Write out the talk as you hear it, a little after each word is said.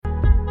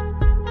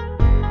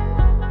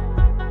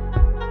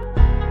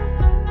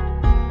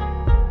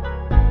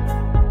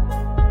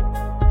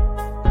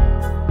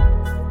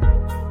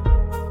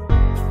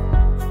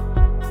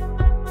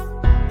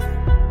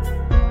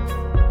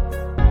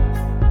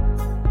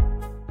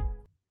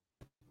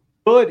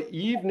Good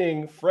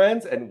evening,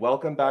 friends, and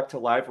welcome back to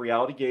Live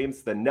Reality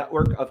Games, the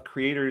network of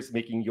creators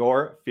making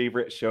your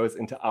favorite shows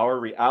into our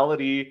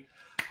reality.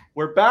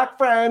 We're back,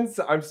 friends.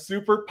 I'm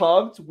super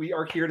pumped. We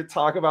are here to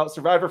talk about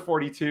Survivor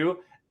 42,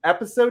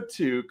 episode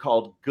 2,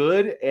 called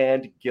Good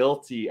and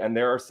Guilty. And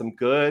there are some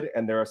good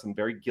and there are some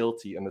very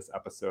guilty in this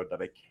episode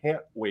that I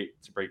can't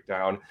wait to break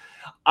down.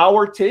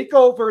 Our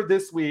takeover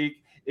this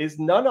week is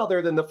none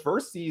other than the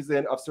first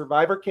season of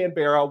Survivor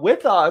Canberra.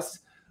 With us,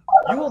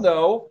 you will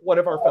know one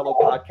of our fellow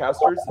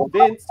podcasters,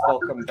 Vince.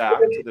 Welcome back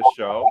to the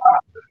show.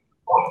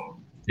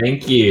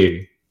 Thank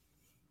you.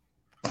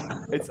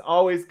 It's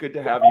always good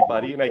to have you,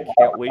 buddy, and I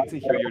can't wait to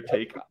hear your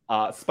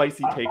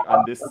spicy take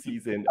on this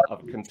season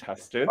of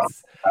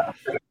contestants.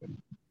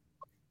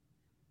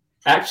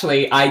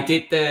 Actually, I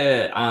did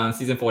the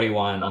season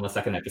 41 on the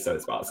second episode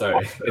as well, so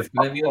it's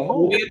going to be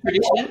a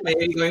tradition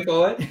maybe going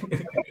forward.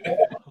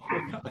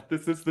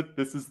 This is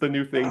the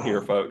new thing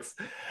here, folks.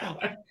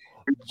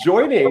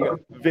 Joining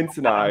Vince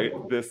and I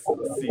this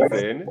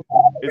season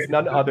is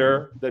none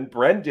other than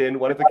Brendan,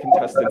 one of the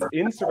contestants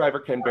in Survivor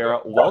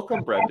Canberra.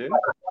 Welcome, Brendan.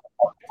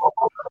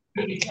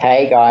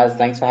 Hey guys,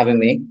 thanks for having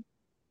me.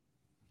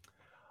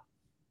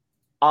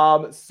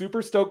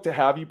 Super stoked to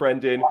have you,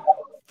 Brendan.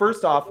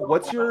 First off,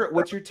 what's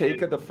your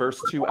take of the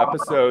first two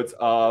episodes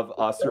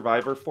of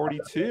Survivor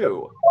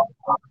 42?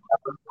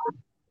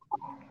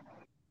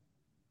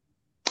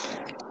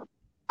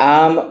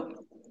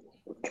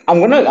 I'm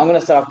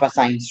gonna start off by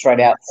saying straight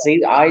out.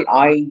 See,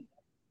 I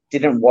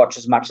didn't watch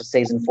as much as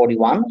season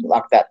 41.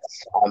 Like,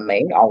 that's on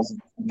me. I was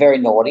very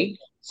naughty.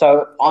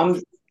 So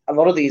a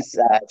lot of these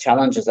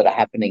challenges that are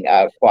happening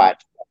are quite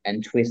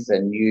and twists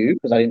and new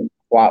because I didn't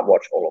quite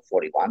watch all of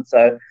 41.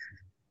 So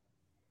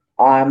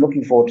I'm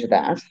looking forward to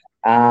that.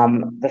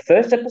 The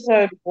first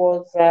episode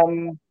was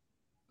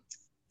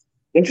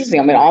interesting.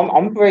 I mean,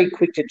 I'm very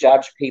quick to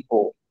judge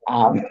people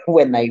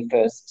when they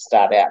first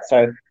start out.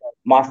 So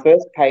my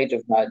first page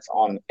of notes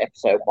on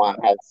episode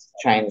 1 has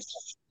changed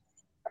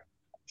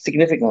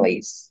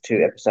significantly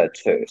to episode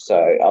 2. So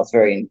I was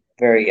very,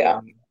 very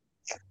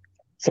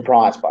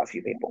surprised by a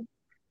few people.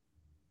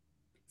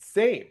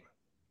 Same.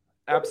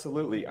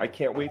 Absolutely. I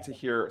can't wait to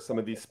hear some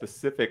of these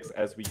specifics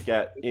as we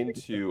get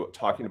into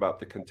talking about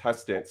the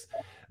contestants.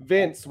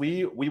 Vince,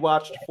 we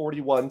watched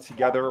 41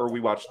 together, or we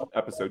watched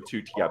episode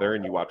 2 together,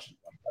 and you watched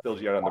filled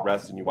you out on the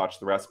rest and you watched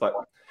the rest. But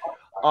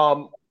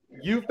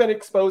you've been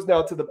exposed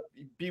now to the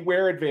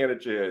beware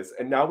advantages,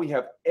 and now we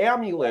have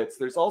amulets.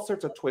 There's all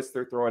sorts of twists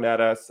they're throwing at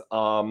us.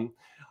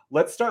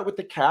 Let's start with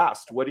the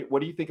cast. What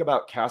do you think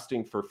about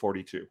casting for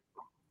 42?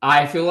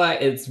 I feel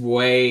like it's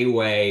way,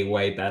 way,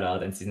 way better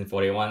than season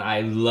 41.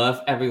 I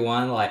love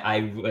everyone. Like,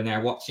 when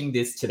I'm watching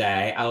this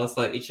today, I was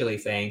like literally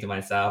saying to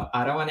myself,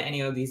 I don't want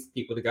any of these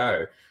people to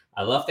go.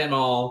 I love them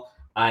all.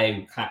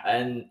 I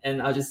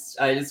just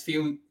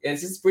feel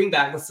it's just bring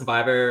back the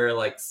Survivor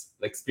like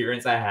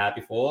experience I had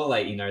before,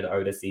 like, you know, the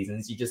older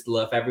seasons. You just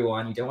love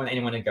everyone. You don't want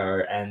anyone to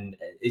go, and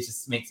it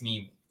just makes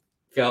me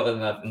feel in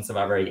love in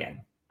Survivor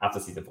again after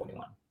season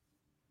 41.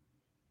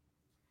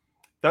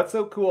 That's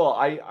so cool.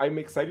 I'm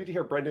excited to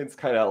hear Brendan's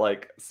kind of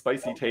like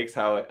spicy takes,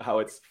 how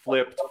it's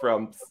flipped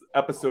from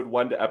episode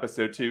 1 to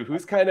episode 2. Who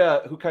kind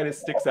of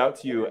sticks out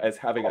to you as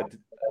having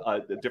a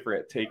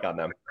different take on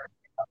them?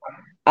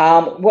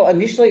 Well,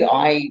 initially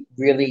I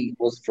really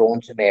was drawn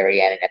to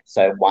Marianne in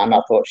episode 1.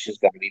 I thought she was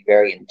going to be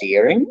very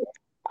endearing,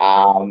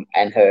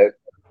 and her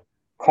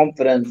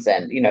confidence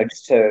and, you know,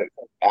 just her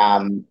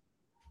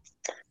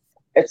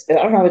it's I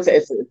don't know,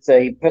 it's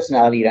a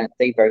personality you don't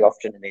see very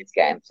often in these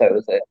games, so it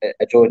was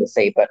a joy to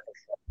see. But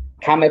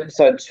come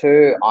episode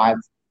 2, I've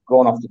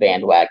gone off the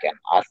bandwagon.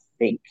 I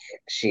think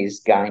she's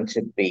going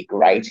to be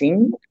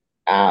grating,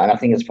 and I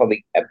think it's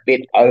probably a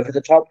bit over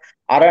the top.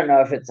 I don't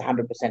know if it's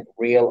 100%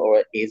 real or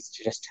it is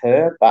just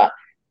her, but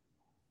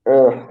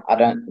I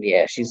don't.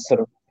 Yeah, she's sort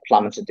of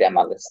plummeted down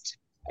my list.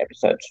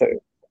 Episode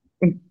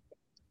 2.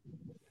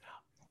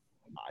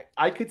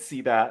 I could see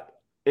that.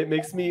 It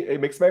makes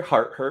my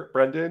heart hurt,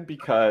 Brendan,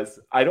 because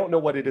I don't know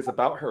what it is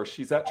about her.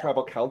 She's at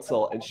tribal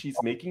council and she's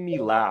making me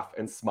laugh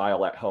and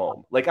smile at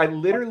home. Like, I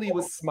literally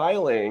was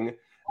smiling,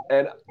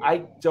 and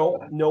I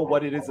don't know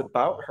what it is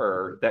about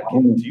her that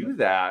can do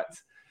that.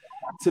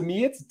 To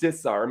me, it's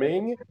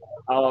disarming.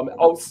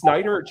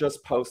 Snyder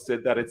just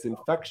posted that it's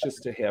infectious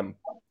to him.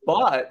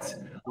 But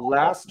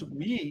last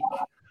week,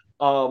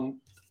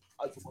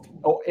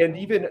 and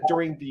even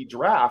during the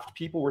draft,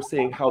 people were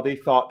saying how they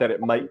thought that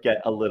it might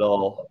get a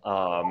little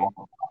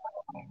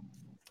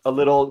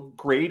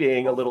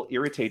grating, a little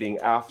irritating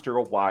after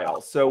a while.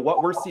 So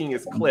what we're seeing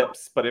is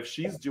clips, but if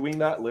she's doing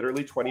that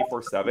literally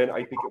 24/7,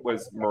 I think it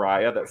was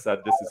Mariah that said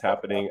this is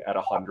happening at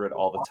 100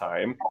 all the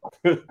time.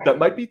 That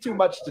might be too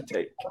much to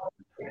take.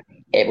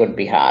 It would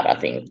be hard, I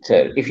think,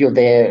 if you're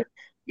there.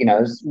 You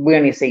know, we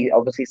only see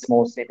obviously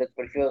small snippets,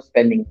 but if you're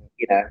spending,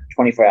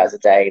 24 hours a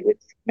day with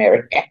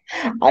Mary,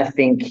 I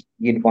think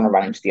you'd want to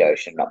run into the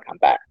ocean, not come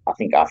back, I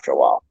think, after a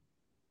while.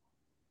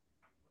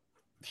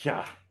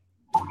 Yeah.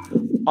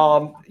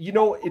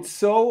 It's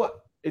so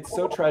It's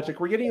so tragic.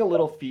 We're getting a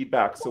little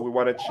feedback, so we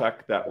want to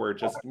check that we're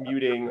just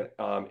muting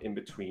in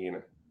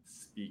between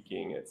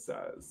speaking. It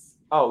says,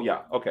 "Oh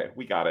yeah, okay,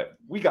 we got it.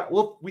 We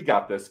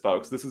got this,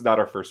 folks. This is not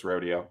our first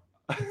rodeo."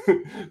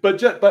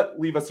 but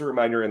leave us a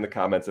reminder in the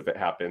comments if it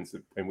happens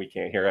and we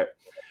can't hear it.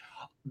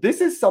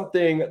 This is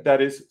something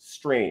that is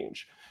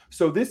strange.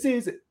 So this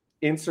is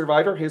in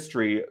Survivor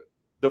history,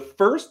 the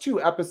first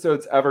 2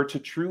 episodes ever to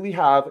truly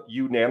have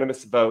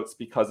unanimous votes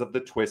because of the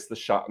twist, the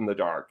shot in the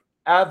dark.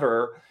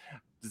 Ever.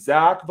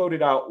 Zach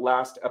voted out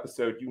last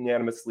episode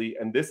unanimously,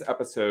 and this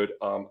episode,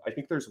 I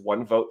think there's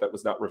one vote that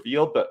was not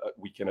revealed, but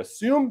we can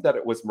assume that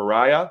it was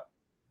Mariah.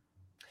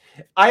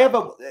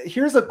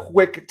 Here's a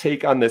quick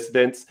take on this,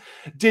 Vince.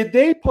 Did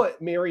they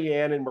put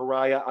Marianne and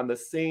Mariah on the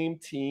same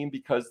team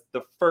because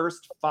the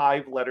first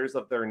 5 letters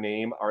of their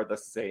name are the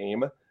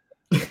same?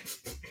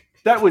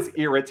 That was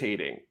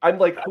irritating. I'm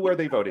like, who are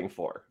they voting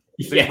for?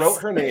 They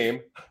wrote her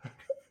name.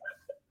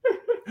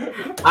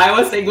 I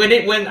was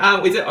thinking when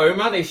is it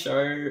Omar they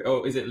show,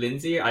 or is it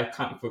Lindsay? I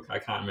can't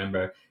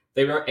remember.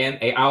 They wrote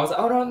M-A. I was like,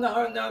 oh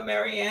no,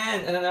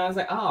 Marianne. And then I was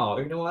like, oh,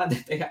 you know what?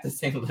 They have the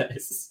same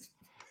letters.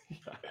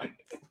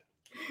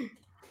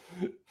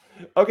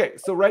 Okay,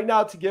 so right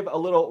now to give a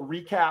little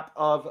recap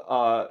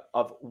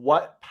of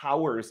what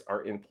powers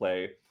are in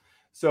play.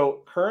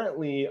 So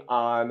currently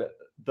on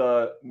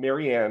the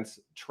Marianne's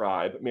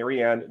tribe,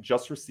 Marianne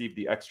just received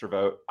the extra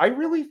vote. I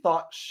really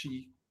thought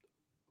she,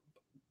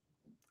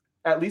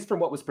 at least from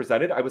what was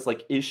presented, I was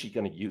like, is she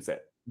going to use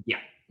it? Yeah,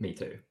 me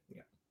too.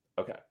 Yeah.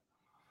 Okay.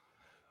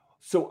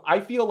 So I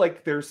feel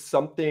like there's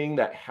something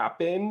that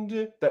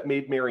happened that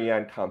made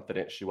Marianne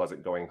confident she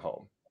wasn't going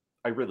home.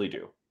 I really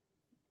do.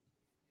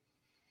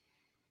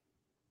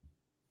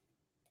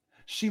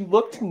 She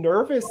looked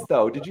nervous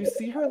though. Did you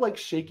see her like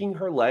shaking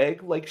her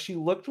leg? Like she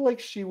looked like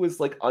she was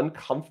like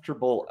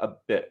uncomfortable a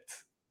bit.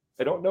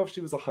 I don't know if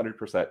she was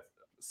 100%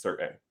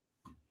 certain.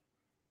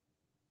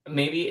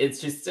 Maybe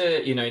it's just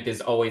there's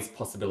always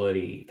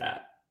possibility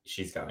that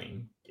she's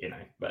going,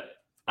 but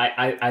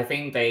I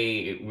think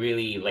they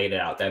really laid it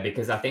out there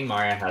because I think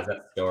Maria has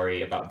that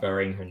story about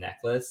burying her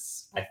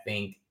necklace. I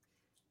think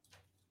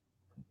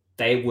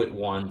they would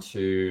want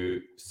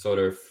to sort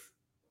of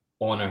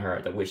honor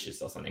her, the wishes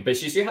or something, but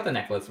she still had the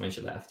necklace when she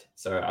left.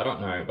 So I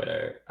don't know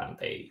whether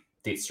they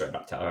did straight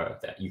up tell her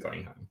that you're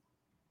going home.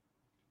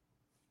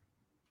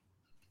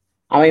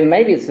 I mean,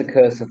 maybe it's the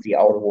curse of the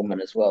older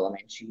woman as well. I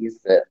mean, she is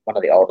one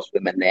of the oldest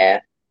women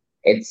there.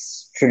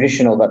 It's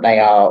traditional that they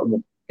are,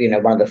 one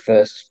of the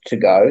first to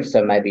go.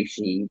 So maybe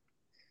she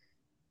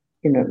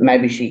knew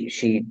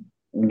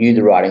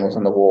the writing was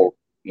on the wall,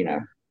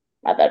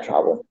 at that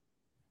tribal.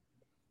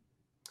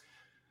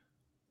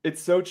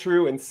 It's so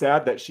true and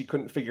sad that she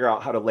couldn't figure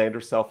out how to land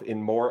herself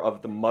in more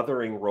of the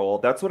mothering role.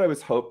 That's what I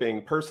was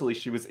hoping. Personally,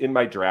 she was in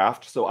my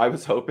draft, so I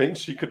was hoping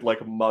she could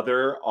like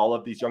mother all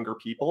of these younger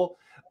people.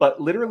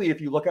 But literally, if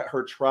you look at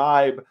her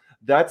tribe,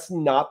 that's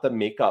not the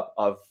makeup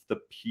of the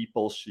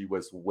people she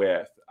was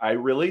with. I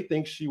really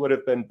think she would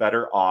have been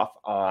better off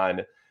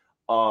on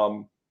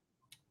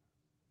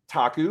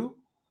Taku,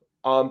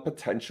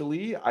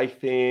 potentially. I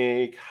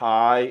think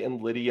Hai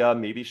and Lydia,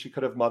 maybe she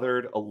could have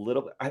mothered a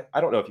little bit.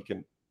 I don't know if you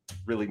can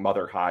really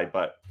mother Hai,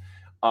 but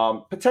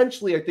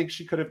potentially I think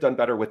she could have done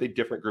better with a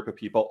different group of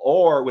people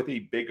or with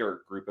a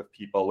bigger group of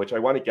people, which I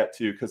want to get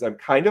to because I'm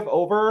kind of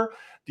over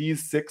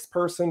these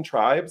 6-person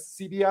tribes,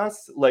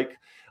 CBS, like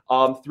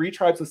 3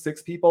 tribes with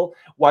 6 people.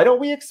 Why don't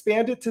we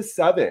expand it to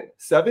 7?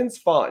 7's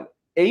fun.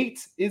 8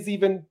 is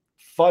even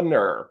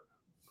funner.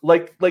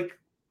 Like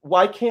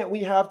why can't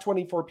we have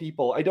 24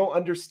 people? I don't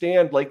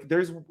understand. Like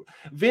there's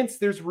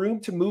room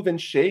to move and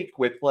shake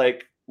with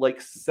like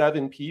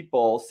 7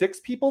 people. 6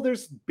 people,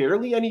 there's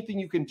barely anything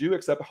you can do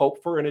except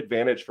hope for an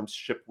advantage from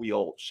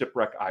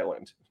Shipwreck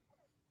Island.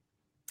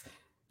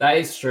 That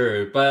is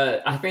true,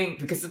 but I think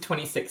because of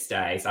 26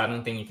 days, I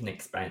don't think you can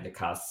expand the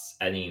cast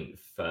any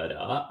further.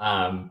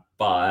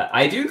 But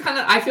I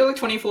feel like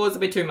 24 is a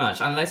bit too much.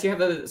 Unless you have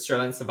the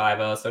Australian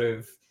Survivor sort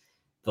of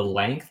the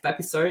length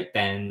episode,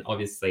 then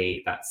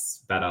obviously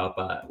that's better.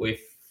 But with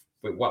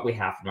what we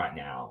have right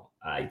now,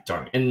 I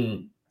don't.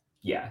 And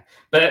yeah,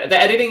 but the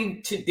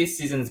editing to this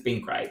season's been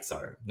great,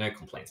 so no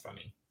complaints from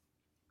me.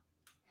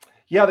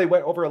 Yeah, they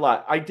went over a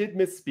lot. I did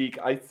misspeak.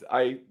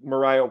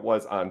 Mariah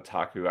was on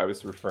Taku. I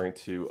was referring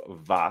to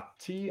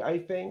Vati, I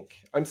think.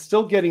 I'm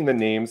still getting the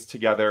names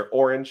together.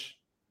 Orange,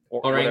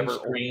 whatever.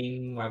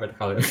 Green, whatever the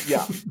color.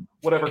 Yeah,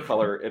 whatever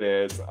color it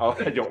is.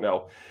 I don't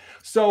know.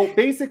 So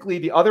basically,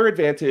 the other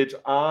advantage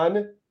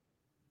on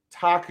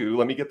Taku,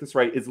 let me get this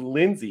right, is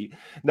Lindsay.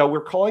 Now,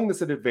 we're calling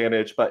this an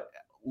advantage, but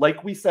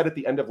like we said at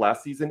the end of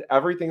last season,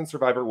 everything in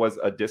Survivor was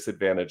a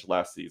disadvantage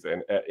last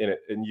season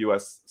in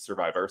US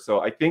Survivor.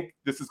 So I think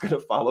this is going to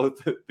follow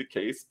the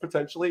case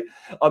potentially.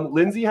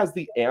 Lindsay has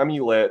the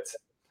amulet.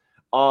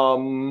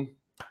 I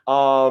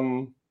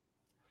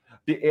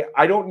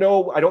don't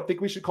know. I don't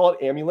think we should call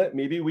it amulet.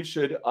 Maybe we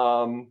should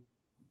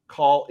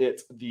call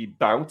it the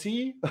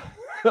bounty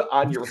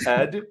on your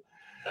head.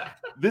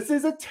 This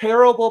is a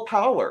terrible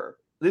power.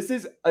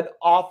 an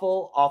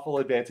awful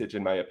advantage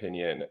in my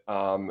opinion.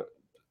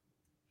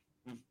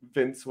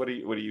 Vince, what do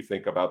you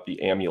think about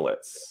the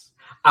amulets?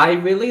 I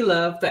really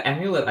love the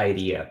amulet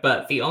idea,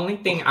 but the only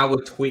thing I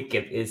would tweak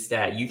it is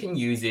that you can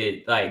use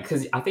it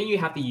because I think you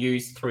have to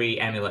use 3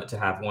 amulet to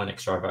have 1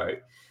 extra vote.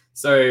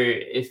 So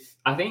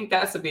I think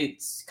that's a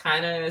bit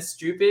kind of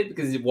stupid,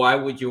 because why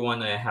would you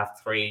want to have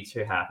 3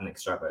 to have an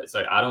extra vote?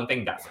 So I don't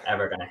think that's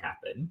ever going to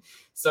happen.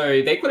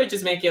 So they could have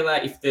just make it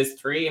like, if there's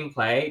 3 in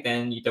play,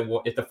 then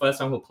if the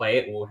first one will play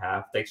it will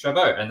have the extra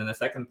vote, and then the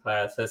second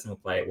person will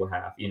play it will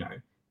have,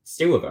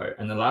 steal a vote,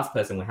 and the last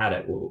person who had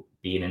it will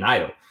be in an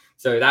idol.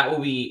 So that will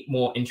be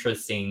more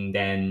interesting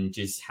than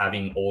just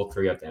having all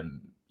 3 of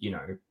them,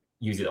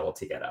 use it all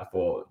together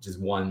for just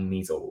 1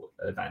 measle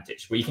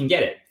advantage, where you can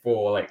get it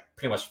for like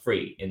pretty much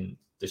free in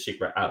the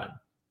Secret Island.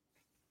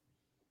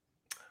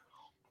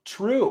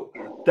 True.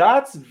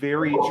 That's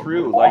very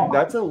true. Like,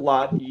 that's a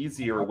lot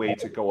easier way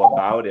to go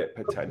about it,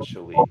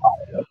 potentially.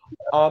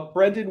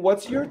 Brendan,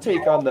 what's your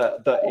take on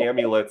the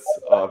amulets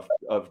of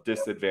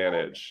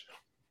disadvantage?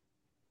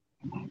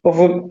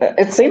 Well,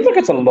 it seems like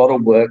it's a lot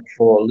of work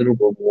for a little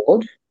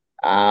reward.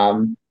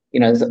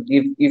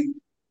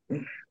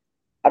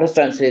 I just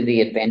don't see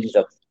the advantage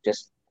of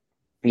just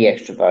the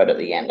extra vote at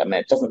the end. I mean,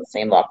 it doesn't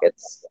seem like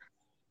it's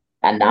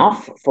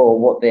enough for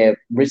what they're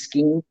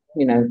risking,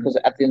 because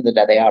at the end of the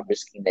day, they are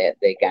risking their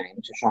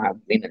game to try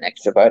and win an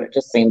extra vote. It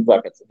just seems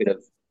like it's a bit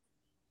of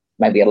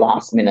maybe a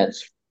last minute,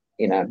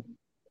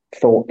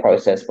 thought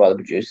process by the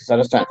producers. I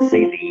just don't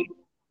see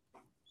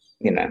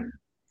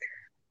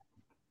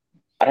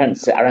I don't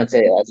see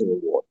it as a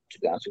reward, to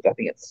be honest with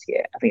you.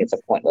 I think it's a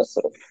pointless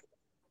sort of.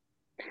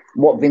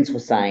 What Vince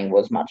was saying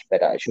was much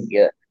better. It should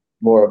be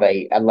more of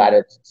a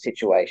laddered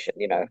situation.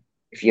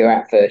 If you're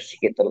at first, you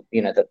get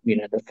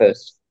the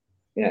first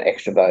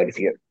extra vote. If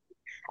you're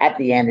at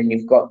the end and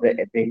you've got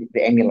the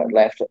amulet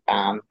left,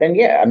 then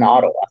yeah, an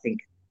idol. I think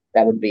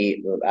that would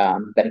be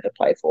better to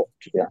play for,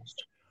 to be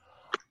honest.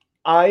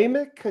 I'm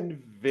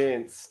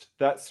convinced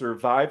that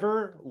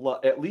Survivor,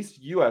 at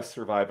least US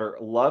Survivor,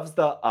 loves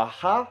the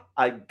aha,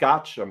 I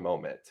gotcha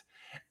moment.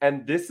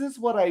 And this is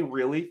what I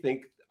really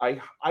think.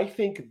 I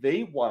think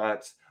they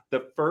want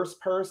the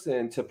first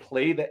person to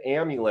play the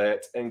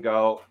amulet and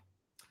go,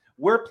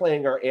 we're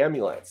playing our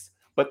amulets.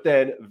 But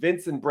then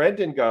Vince and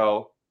Brendan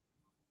go,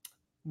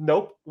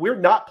 nope, we're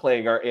not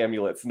playing our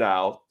amulets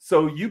now.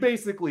 So you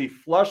basically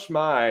flush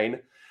mine,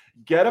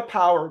 get a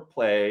power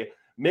play,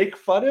 make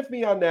fun of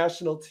me on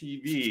national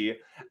TV,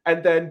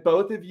 and then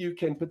both of you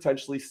can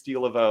potentially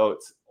steal a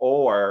vote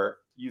or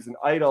use an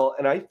idol.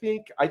 And I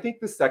think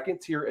the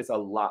second tier is a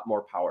lot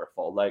more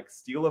powerful. Like,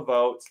 steal a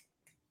vote,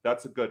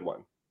 that's a good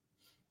one.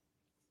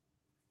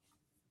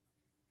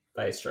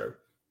 That is true.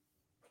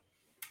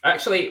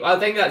 Actually, I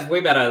think that's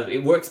way better.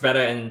 It works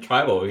better in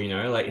tribal,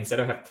 like instead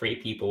of have 3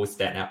 people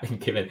stand up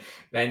and give it,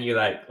 then you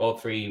like all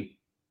 3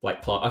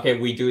 like plot. Okay,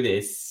 we do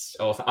this.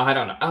 Or I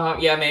don't know.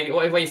 Yeah, maybe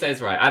what you say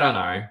is right. I don't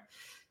know.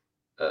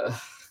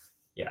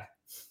 Yeah.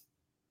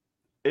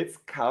 It's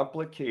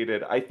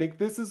complicated. I think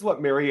this is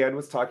what Marianne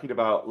was talking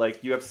about.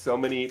 Like, you have so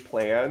many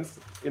plans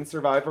in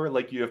Survivor.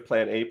 Like, you have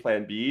plan A,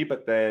 plan B,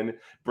 but then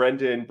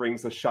Brendan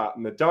brings a shot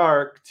in the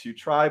dark to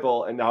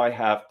tribal, and now I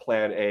have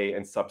plan A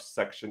and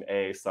subsection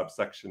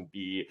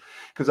B,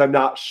 because I'm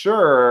not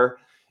sure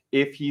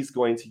if he's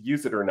going to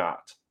use it or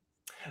not.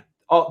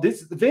 Oh,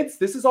 Vince,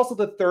 this is also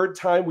the 3rd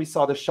time we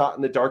saw the shot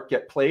in the dark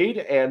get played,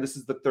 and this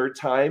is the 3rd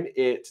time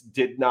it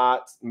did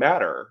not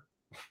matter.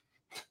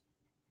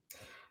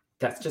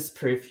 That's just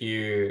proof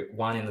you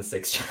 1 in the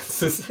 6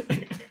 chances.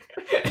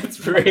 It's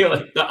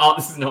really the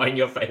odds is not in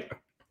your favor.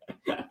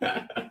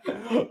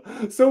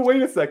 So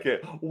wait a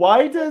second.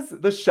 Why does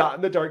the shot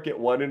in the dark get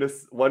 1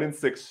 in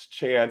 6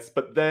 chance?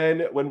 But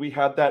then when we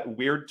had that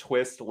weird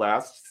twist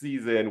last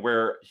season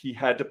where he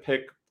had to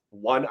pick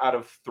 1 out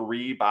of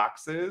 3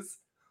 boxes,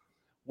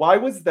 why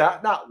was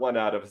that not 1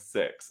 out of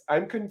 6?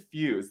 I'm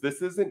confused.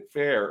 This isn't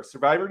fair.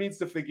 Survivor needs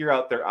to figure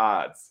out their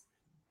odds.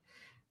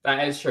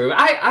 That is true.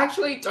 I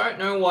actually don't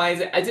know why.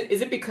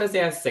 Is it because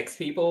there are 6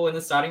 people in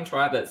the starting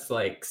tribe that's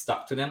like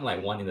stuck to them,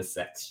 like 1 in the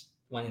 6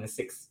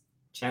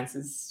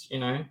 chances?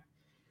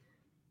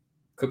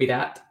 Could be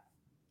that.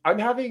 I'm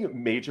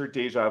having major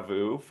deja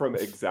vu from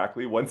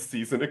exactly 1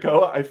 season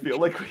ago. I feel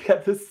like we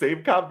had the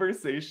same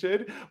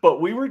conversation,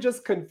 but we were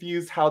just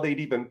confused how they'd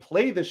even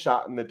play the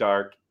shot in the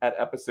dark at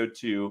episode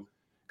 2,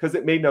 because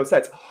it made no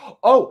sense.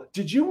 Oh,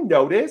 did you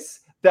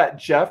notice that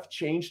Jeff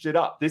changed it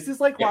up? This is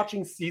like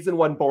watching season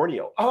 1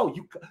 Borneo. Oh,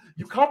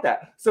 you caught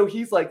that. So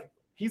he's like,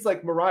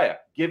 Mariah,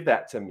 give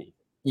that to me.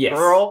 Yes.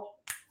 Girl,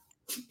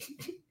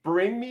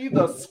 bring me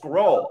the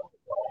scroll.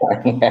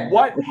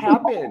 What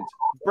happened?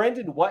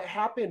 Brendan, what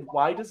happened?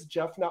 Why does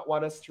Jeff not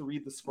want us to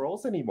read the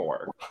scrolls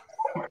anymore?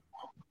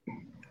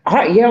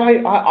 That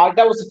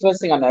was the first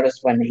thing I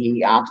noticed when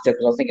he asked her,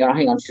 because I was thinking, oh,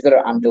 hang on, she's got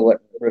to undo it,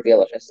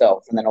 reveal it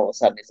herself. And then all of a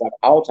sudden he's like,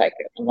 I'll take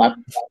it. I'm like,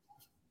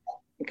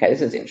 okay,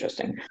 this is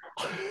interesting.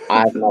 I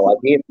have no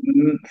idea.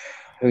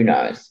 Who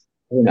knows?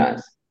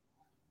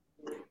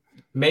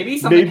 Maybe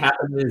something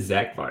happened with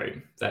Zach though.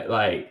 That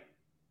like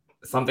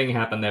something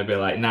happened, they'll be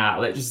like, nah,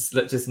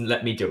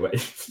 let me do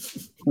it.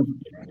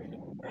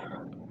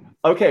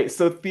 Okay,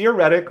 so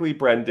theoretically,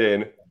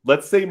 Brendan,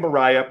 let's say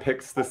Mariah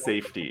picks the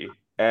safety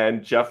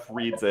and Jeff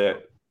reads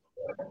it,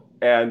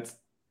 and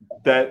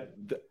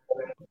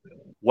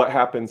what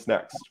happens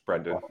next,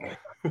 Brendan?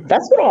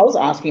 That's what I was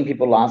asking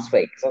people last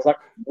week. So I was like,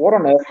 what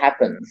on earth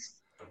happens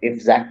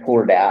if Zach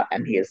pulled it out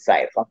and he is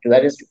safe? Like, do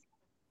they just?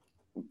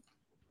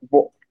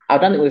 Well, I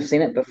don't think we've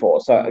seen it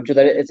before. So do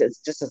they? It's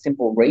just a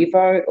simple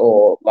revote,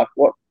 or like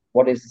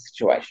what is the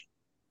situation?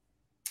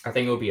 I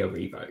think it'll be a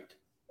revote.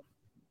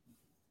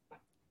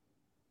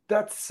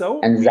 That's so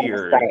And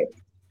weird. Zach's safe.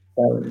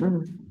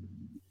 So,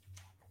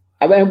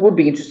 I mean, it would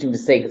be interesting to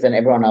see, because then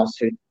everyone else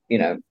who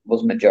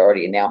was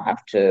majority now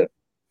have to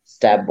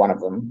stab one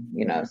of them.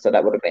 So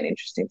that would have been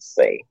interesting to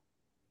see.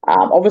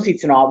 Obviously,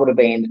 tonight would have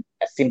been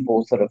a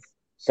simple sort of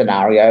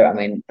scenario. I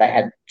mean, they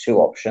had two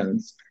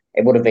options.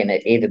 It would have been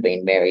either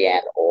been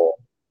Marianne or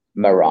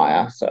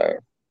Mariah. So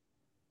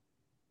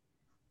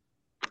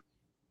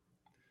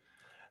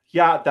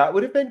Yeah, that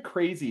would have been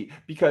crazy,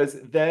 because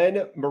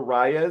then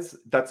Mariah's,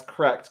 that's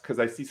correct, because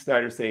I see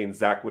Snyder saying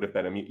Zach would have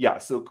been immune. Yeah,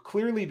 so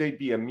clearly they'd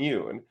be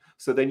immune.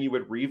 So then you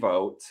would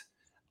revote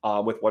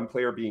with one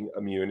player being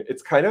immune.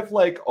 It's kind of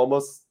like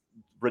almost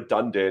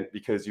redundant,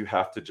 because you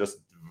have to just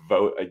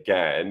vote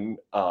again.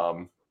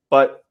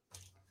 But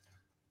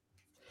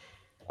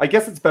I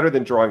guess it's better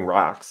than drawing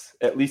rocks.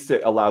 At least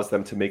it allows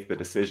them to make the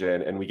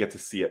decision and we get to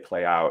see it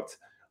play out.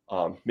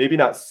 Maybe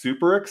not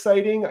super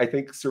exciting. I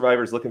think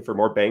Survivor's looking for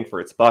more bang for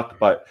its buck,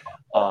 but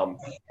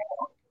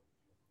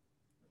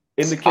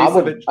in the case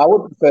of it, I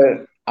would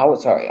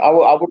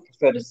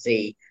prefer to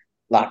see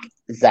like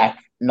Zach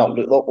not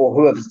or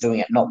whoever's doing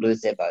it not lose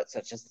their vote. So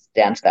it's just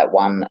down to that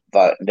one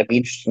vote, and it'd be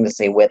interesting to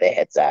see where their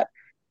head's at.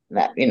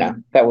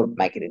 And that would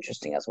make it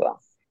interesting as well.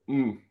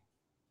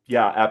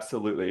 Yeah,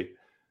 absolutely.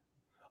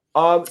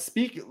 Let's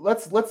speak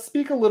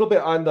a little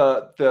bit on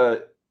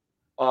the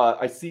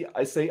I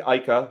say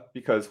Ika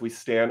because we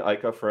stan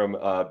Ika from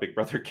Big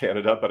Brother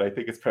Canada, but I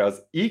think it's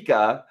pronounced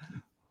Ika,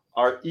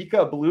 our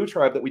Ika Blue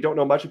tribe that we don't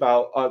know much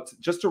about.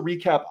 Just to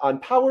recap on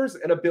powers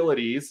and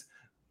abilities,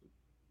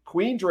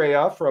 Queen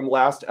Drea from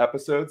last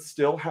episode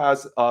still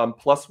has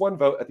 +1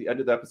 vote at the end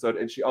of the episode,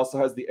 and she also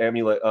has the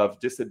amulet of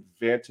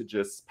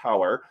disadvantageous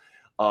power.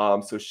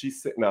 So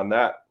she's sitting on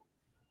that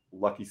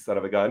lucky son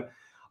of a gun.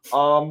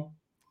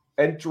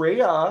 And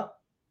Drea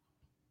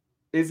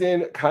is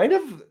in kind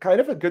of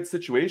a good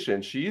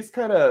situation. She's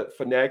kind of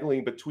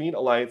finagling between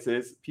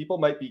alliances. People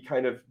might be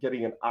kind of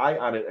getting an eye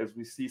on it as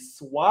we see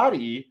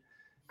Swati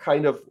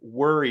kind of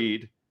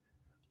worried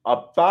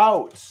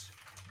about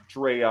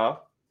Drea,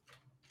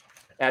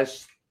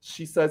 as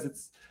she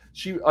says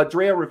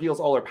Drea reveals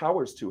all her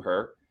powers to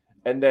her,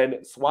 and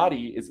then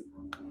Swati is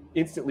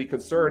instantly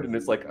concerned and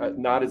is like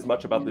not as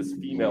much about this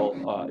female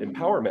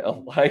empowerment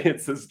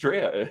alliance as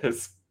Drea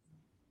is.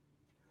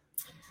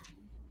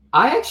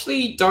 I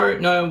actually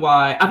don't know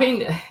why. I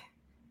mean,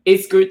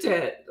 it's good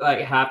to like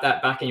have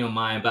that back in your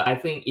mind, but I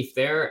think if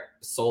they're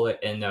solid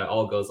in the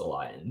All Girls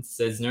Alliance,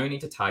 there's no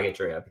need to target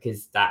Drea,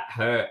 because that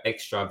her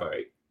extra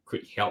vote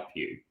could help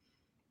you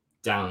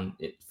down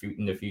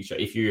in the future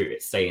if you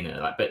stay in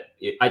it. But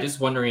I'm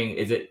just wondering,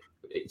 is it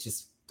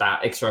just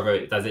that extra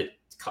vote? Does it?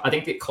 I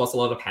think it caused a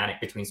lot of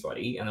panic between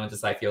Swati, and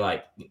I feel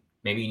like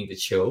maybe you need to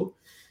chill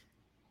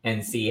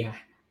and see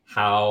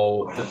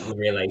how the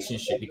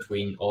relationship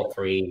between all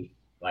three,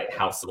 like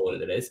how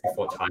solid it is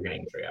before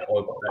targeting Drea,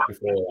 or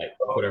before like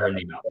putting her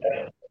name out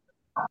there.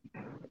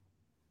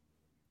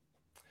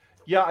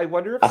 Yeah, I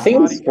wonder if I think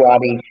with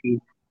Swati,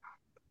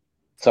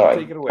 sorry.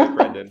 Take it away,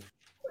 Brendan.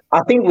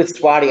 I think with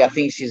Swati, I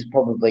think she's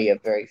probably a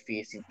very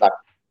fierce, like,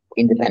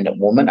 independent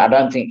woman. I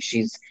don't think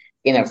she's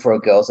in it for a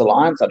girls'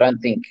 alliance. I don't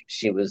think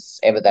she was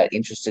ever that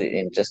interested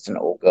in just an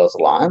all-girls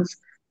alliance.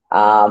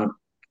 And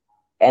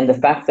the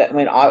fact that, I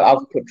mean,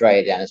 I've put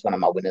Drea down as one of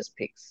my winners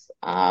picks.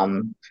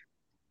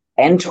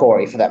 And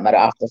Tori, for that matter,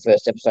 after the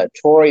first episode.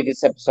 Tori,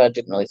 this episode,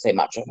 didn't really see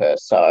much of her.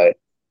 So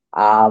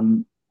I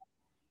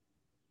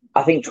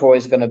think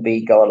Tori's going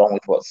to go along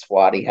with what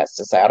Swati has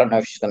to say. I don't know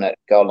if she's going to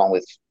go along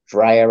with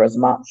Drea as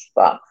much,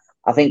 but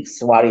I think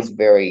Swati's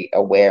very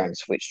aware and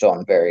switched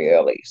on very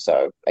early.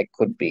 So it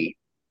could be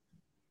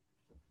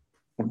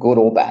good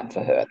or bad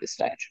for her at this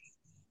stage.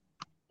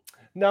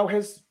 Now,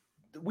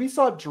 we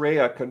saw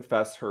Drea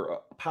confess her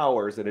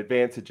powers and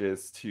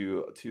advantages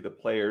to the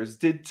players.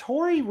 Did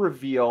Tori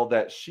reveal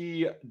that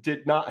she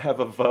did not have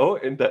a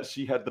vote and that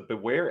she had the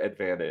beware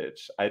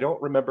advantage? I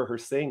don't remember her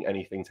saying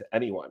anything to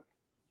anyone.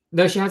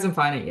 No, she hasn't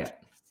found it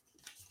yet.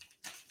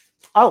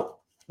 Oh,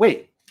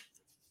 wait.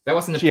 That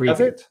wasn't the preview.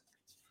 Hasn't?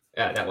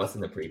 Yeah, that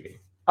wasn't the preview.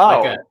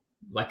 Oh.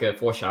 Like a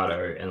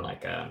foreshadow and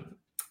like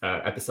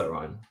episode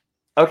 1.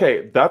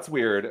 Okay, that's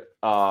weird.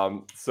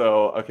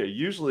 Okay,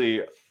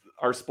 usually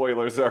our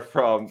spoilers are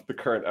from the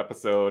current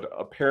episode.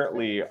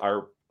 Apparently,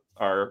 our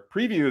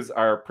previews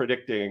are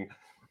predicting.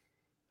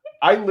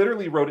 I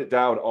literally wrote it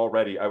down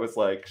already. I was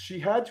like, she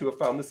had to have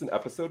found this in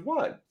episode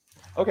 1.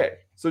 Okay,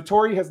 so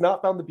Tori has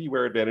not found the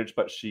beware advantage,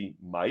 but she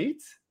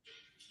might.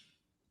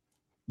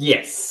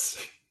 Yes.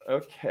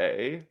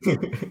 Okay.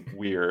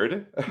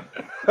 Weird.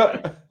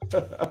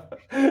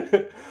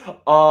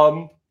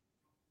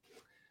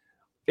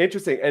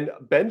 Interesting. And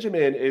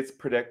Benjamin is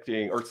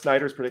predicting, or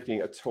Snyder's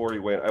predicting a Tori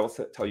win. I will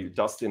tell you,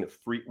 Dustin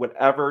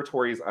whenever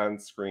Tori's on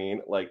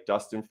screen, like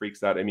Dustin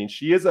freaks out. I mean,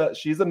 she's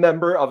a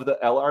member of the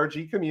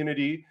LRG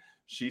community.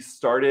 She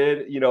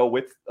started,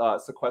 with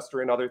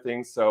Sequester and other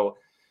things. So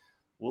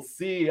we'll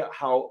see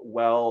how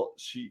well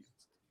she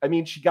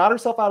got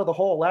herself out of the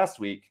hole last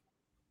week.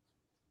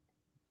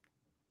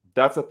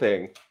 That's a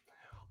thing.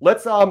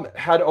 Let's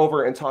head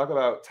over and talk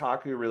about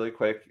Taku really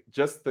quick.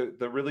 Just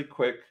the really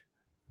quick.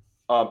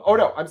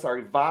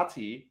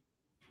 Vati.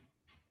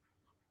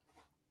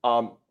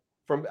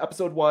 From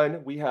episode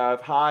 1, we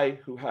have Hai,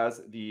 who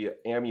has the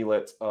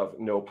amulet of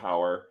no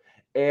power.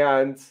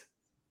 And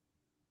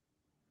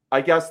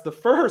I guess the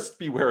first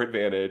Beware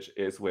advantage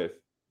is with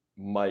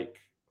Mike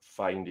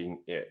finding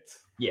it.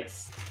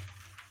 Yes.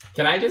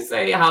 Can I just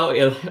say how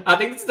I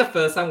think this is the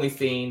first time we've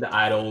seen the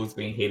idols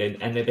being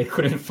hidden and then they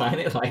couldn't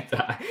find it like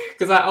that.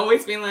 Because I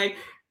always been like,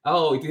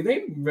 oh, do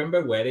they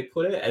remember where they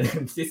put it? And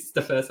this is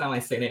the first time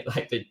I've seen it,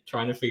 like they're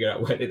trying to figure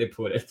out where did they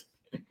put it.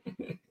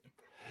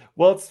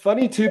 Well, it's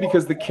funny too,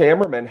 because the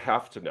cameramen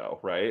have to know,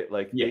 right?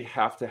 Like they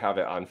have to have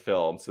it on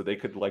film so they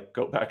could like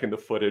go back in the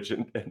footage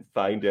and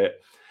find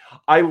it.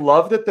 I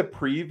love that the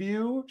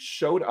preview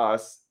showed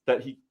us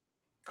that he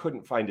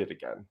couldn't find it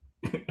again.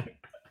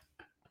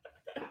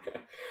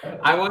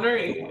 I wonder,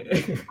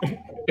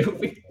 it would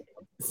be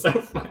so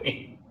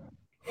funny.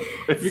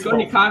 Because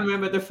he can't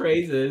remember the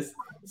phrases,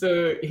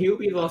 so he'll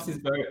be lost his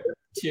boat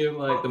to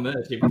like the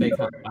merch if they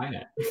can't find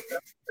it.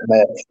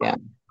 Merch, yeah.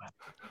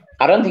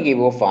 I don't think he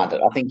will find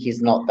it. I think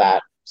he's not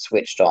that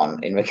switched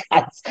on in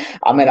regards.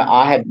 I mean,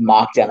 I had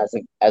marked down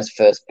as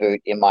first boot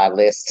in my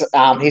list.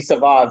 He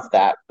survived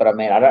that, but I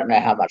mean, I don't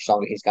know how much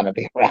longer he's going to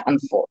be around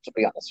for, to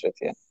be honest with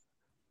you.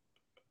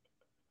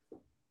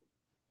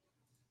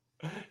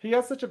 He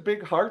has such a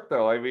big heart,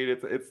 though. I mean,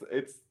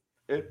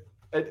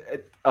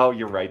 oh,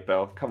 you're right,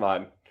 though. Come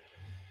on.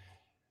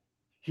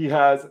 He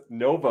has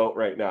no vote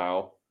right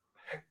now.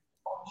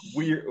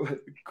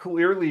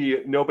 Clearly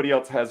nobody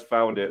else has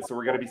found it, so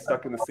we're going to be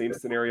stuck in the same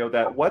scenario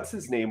that what's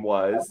his name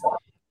was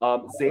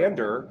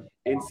Xander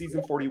in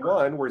season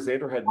 41, where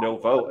Xander had no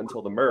vote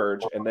until the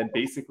merge, and then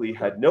basically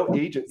had no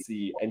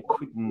agency and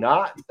could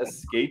not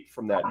escape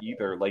from that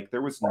either. Like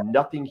there was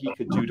nothing he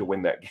could do to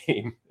win that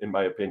game, in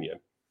my opinion,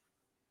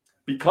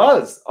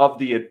 because of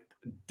the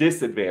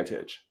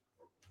disadvantage.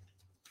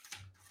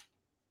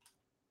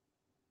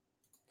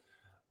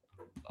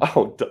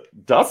 Oh,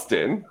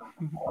 Dustin.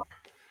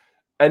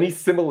 Any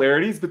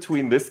similarities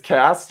between this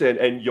cast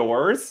and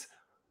yours?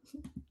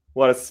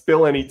 Want to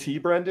spill any tea,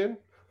 Brendan?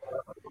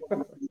 I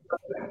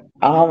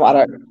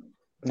don't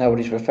know what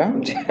he's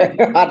referring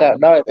to. I don't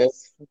know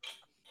this.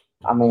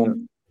 I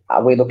mean,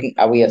 are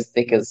we as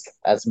thick as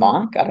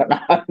Mike? I don't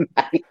know.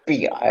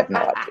 Maybe. I have no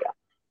idea.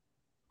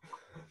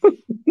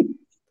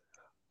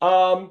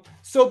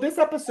 So this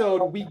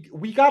episode,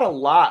 we got a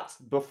lot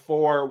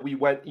before we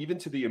went even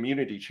to the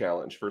immunity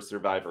challenge for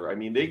Survivor. I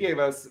mean, they gave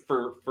us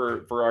for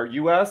our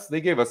US,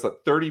 they gave us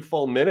 30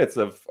 full minutes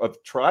of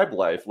tribe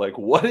life. Like,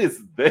 what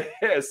is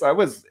this? I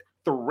was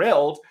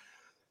thrilled.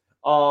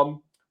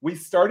 We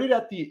started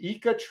at the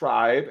Ika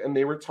tribe, and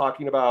they were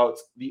talking about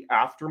the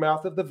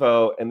aftermath of the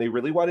vote, and they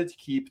really wanted to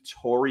keep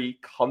Tori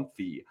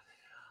comfy.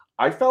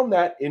 I found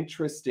that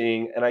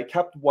interesting, and I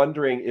kept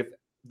wondering if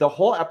the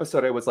whole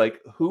episode I was like,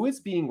 who is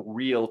being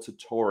real to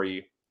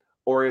Tori,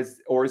 or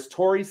is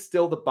Tori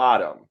still the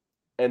bottom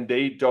and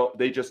they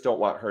just don't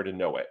want her to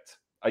know it?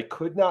 I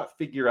could not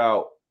figure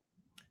out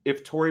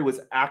if Tori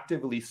was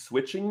actively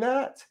switching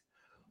that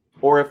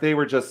or if they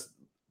were just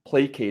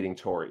placating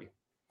Tori.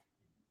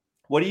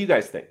 What do you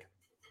guys think?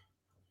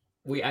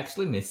 We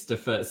actually missed the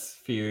first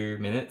few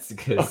minutes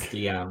because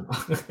the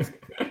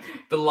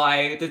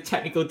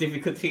technical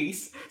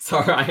difficulties.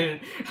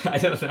 Sorry, I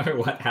don't know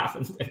what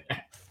happened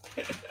there.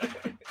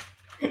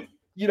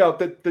 You know,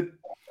 the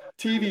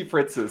TV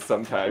fritzes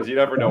sometimes. You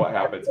never know what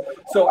happens.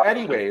 So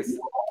anyways,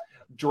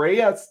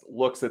 Dreas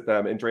looks at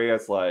them and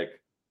Dreas like,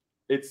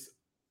 it's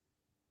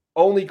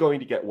only going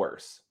to get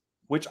worse,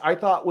 which I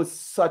thought was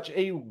such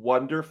a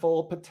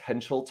wonderful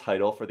potential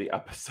title for the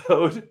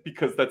episode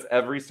because that's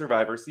every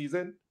Survivor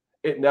season.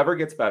 It never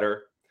gets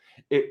better.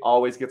 It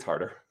always gets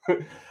harder.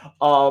 Good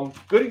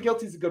and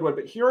Guilty is a good one,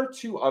 but here are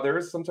two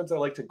others. Sometimes I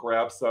like to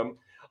grab some.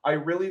 I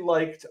really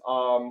liked...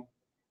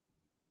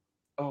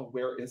 oh,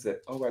 where is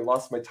it? Oh, I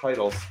lost my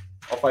titles.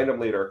 I'll find them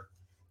later.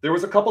 There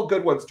was a couple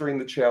good ones during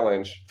the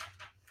challenge.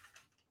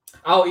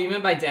 Oh, you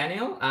mean by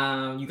Daniel?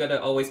 You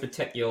gotta always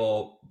protect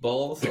your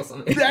balls or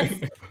something.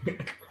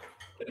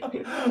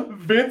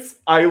 Vince,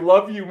 I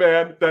love you,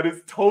 man. That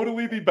is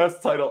totally the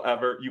best title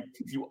ever.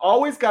 You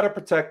always gotta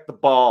protect the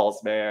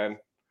balls, man.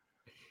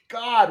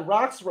 God,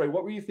 Roxroy,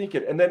 what were you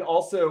thinking? And then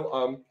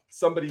also,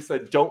 somebody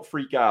said, "Don't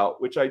freak out,"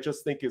 which I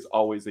just think is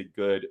always a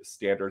good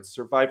standard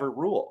Survivor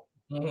rule.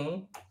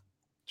 Mm-hmm.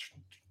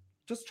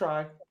 Just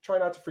try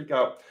not to freak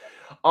out.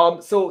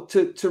 So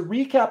to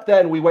recap,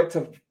 then we went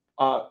to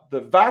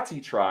the Vati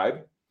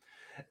tribe,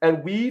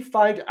 and we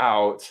find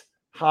out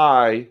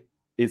Hai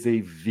is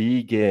a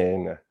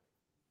vegan.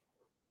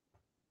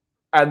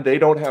 And they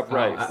don't have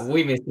rice.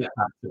 We missed that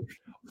part too.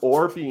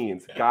 Or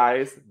beans.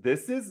 Guys,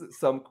 this is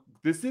some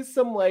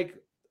like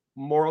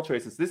moral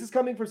choices. This is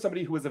coming from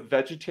somebody who was a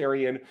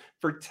vegetarian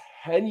for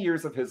 10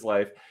 years of his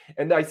life.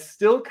 And I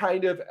still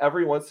kind of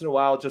every once in a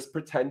while just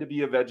pretend to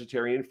be a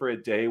vegetarian for a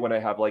day when I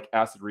have like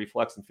acid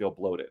reflux and feel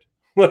bloated.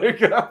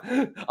 Like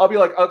I'll be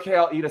like, okay,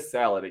 I'll eat a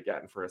salad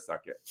again for a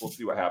second. We'll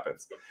see what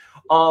happens.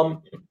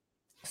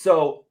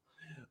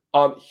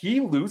 He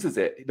loses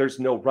it. There's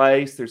no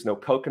rice. There's no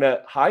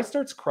coconut. Hai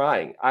starts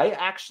crying. I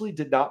actually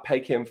did not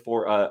peg him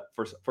for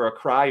a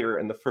crier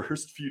in the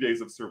first few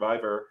days of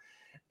Survivor.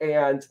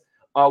 And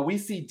we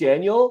see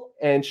Daniel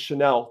and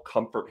Chanel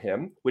comfort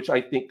him, which I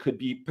think could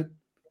be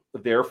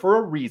there for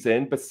a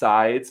reason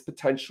besides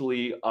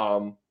potentially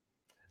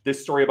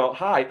this story about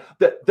Hai.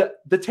 The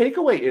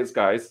takeaway is,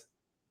 guys,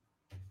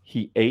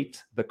 he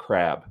ate the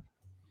crab.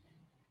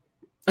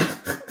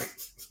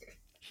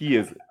 He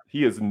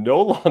is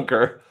no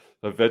longer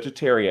a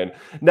vegetarian.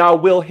 Now,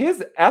 will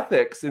his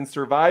ethics in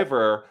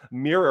Survivor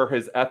mirror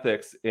his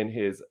ethics in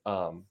his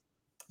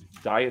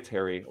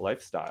dietary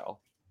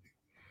lifestyle?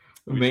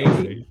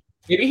 Maybe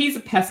he's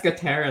a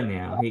pescatarian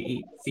now. He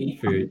eats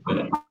seafood,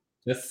 but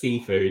just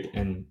seafood.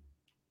 And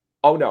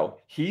oh no,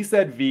 he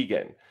said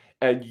vegan.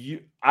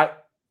 And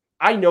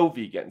I know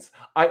vegans.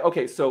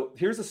 Okay, so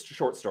here's a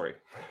short story.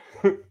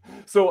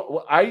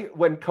 So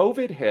when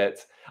COVID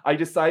hit, I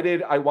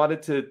decided I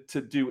wanted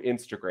to do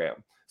Instagram.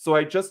 So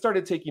I just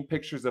started taking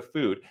pictures of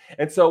food.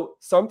 And so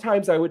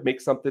sometimes I would make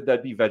something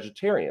that'd be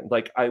vegetarian.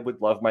 Like I would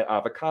love my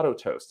avocado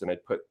toast and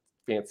I'd put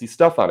fancy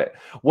stuff on it.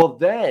 Well,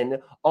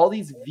 then all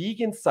these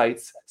vegan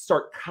sites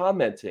start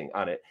commenting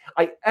on it.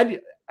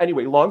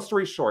 Anyway, long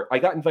story short, I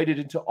got invited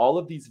into all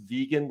of these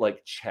vegan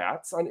like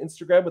chats on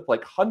Instagram with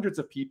like hundreds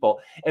of people.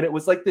 And it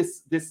was like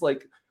this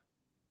like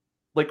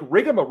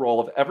rigmarole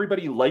of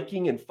everybody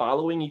liking and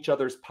following each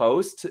other's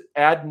posts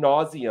ad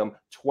nauseum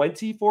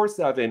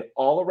 24/7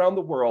 all around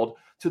the world,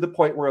 to the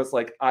point where I was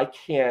like, I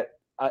can't,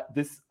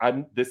 this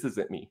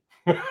isn't me.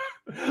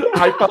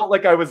 I felt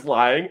like I was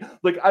lying.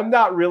 Like, I'm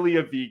not really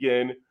a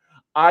vegan.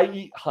 I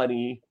eat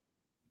honey.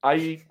 I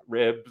eat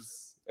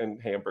ribs and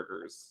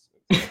hamburgers.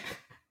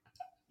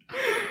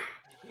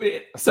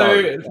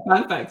 So,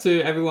 fun fact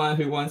to everyone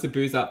who wants to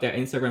boost up their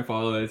Instagram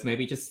followers,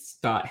 maybe just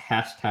start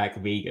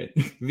 #vegan.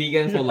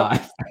 Vegan for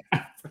life.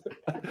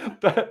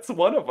 That's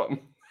one of them.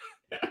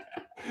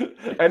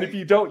 And if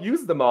you don't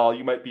use them all,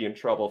 you might be in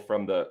trouble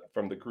from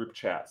the group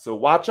chat. So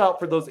watch out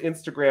for those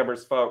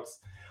Instagrammers, folks.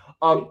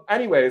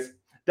 Anyways,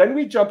 then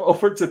we jump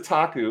over to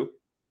Taku.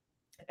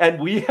 And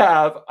we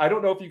have, I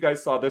don't know if you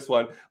guys saw this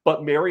one,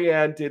 but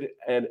Marianne did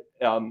an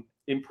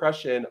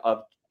impression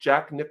of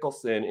Jack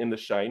Nicholson in The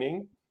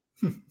Shining.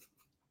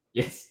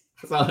 Yes,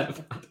 I saw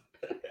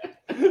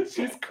that.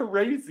 She's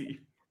crazy.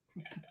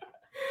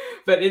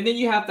 But and then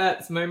you have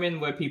that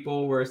moment where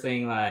people were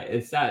saying like,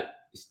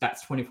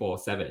 that's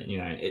 24/7, you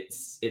know,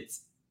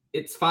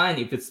 it's fine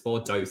if it's small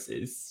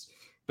doses,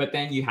 but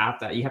then you have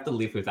to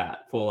live with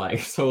that for like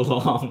so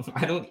long.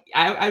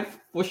 I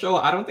for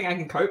sure, I don't think I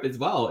can cope as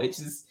well. It's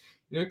just,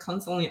 you're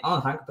constantly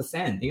on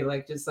 100%. You're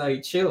like, just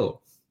like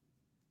chill.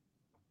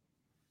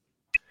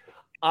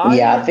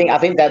 I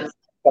think that's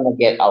gonna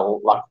get a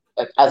lot.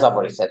 As I've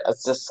already said,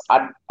 it's just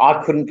I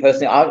couldn't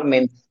personally. I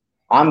mean,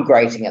 I'm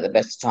grating at the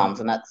best of times,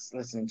 and that's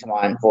listening to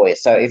my own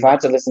voice. So if I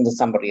had to listen to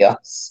somebody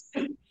else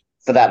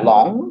for that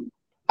long,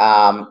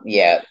 I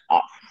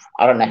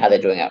don't know how they're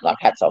doing it. Like,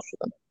 hats off to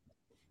them.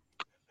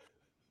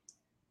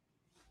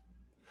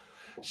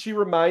 She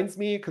reminds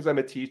me, because I'm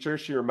a teacher,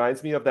 she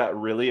reminds me of that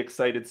really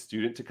excited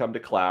student to come to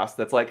class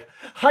that's like,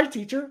 "Hi,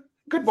 teacher.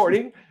 Good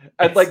morning,"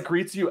 and like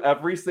greets you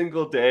every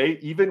single day,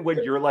 even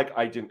when you're like,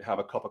 "I didn't have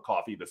a cup of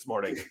coffee this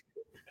morning."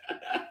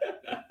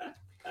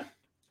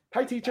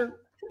 Hi,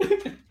 teacher.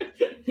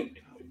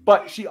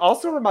 But she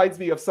also reminds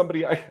me of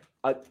somebody, I'm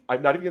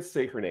not even going to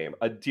say her name,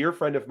 a dear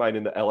friend of mine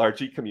in the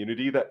LRG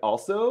community that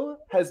also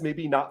has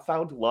maybe not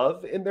found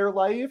love in their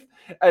life.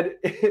 And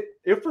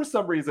if for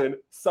some reason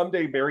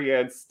someday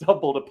Marianne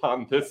stumbled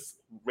upon this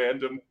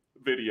random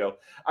video,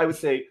 I would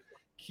say,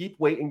 keep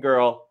waiting,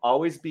 girl.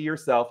 Always be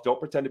yourself.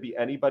 Don't pretend to be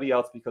anybody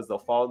else, because they'll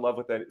fall in love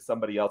with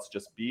somebody else.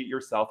 Just be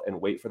yourself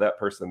and wait for that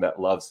person that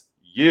loves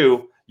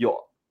you.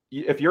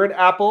 If you're an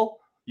apple,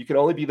 you can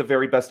only be the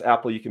very best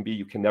apple you can be.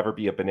 You can never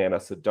be a banana.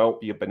 So don't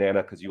be a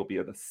banana, because you'll be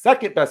the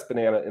second best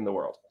banana in the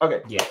world.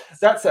 Okay. Yeah.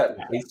 That said,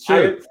 it's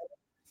true.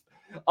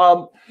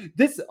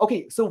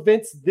 So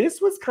Vince, this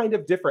was kind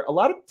of different. A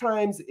lot of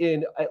times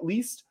in at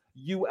least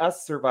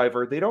US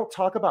Survivor, they don't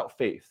talk about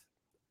faith.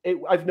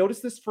 I've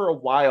noticed this for a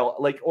while,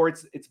 or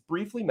it's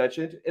briefly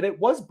mentioned, and it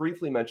was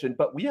briefly mentioned,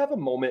 but we have a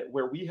moment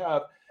where we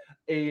have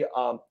a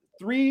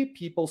 3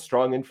 people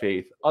strong in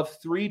faith of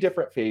 3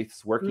 different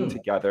faiths working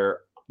together.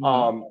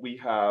 We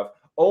have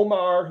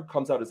Omar, who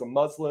comes out as a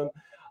Muslim.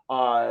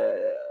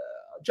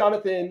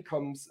 Jonathan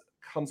comes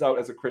out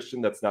as a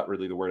Christian. That's not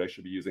really the word I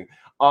should be using.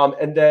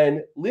 And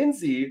then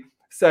Lindsay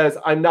says,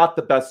 "I'm not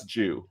the best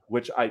Jew,"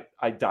 which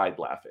I died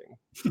laughing.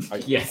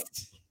 Yes.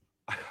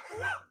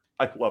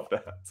 I love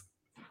that.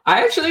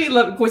 I actually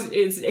love because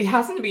it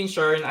hasn't been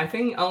shown. I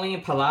think only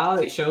in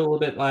Palau it showed a little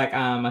bit like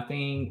I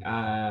think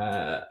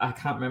I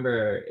can't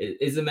remember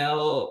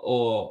Ismail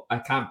or I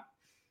can't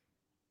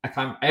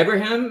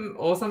Abraham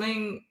or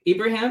something.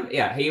 Ibrahim,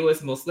 yeah, he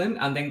was Muslim.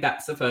 I think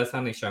that's the first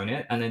time they've shown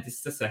it, and then this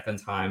is the second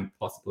time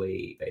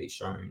possibly they've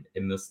shown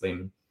a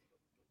Muslim.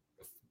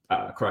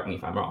 Correct me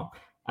if I'm wrong.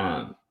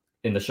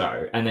 In the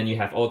show, and then you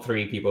have all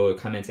three people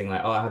commenting like,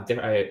 "Oh, I have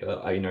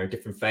different,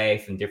 different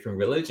faith and different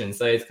religions."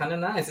 So it's kind of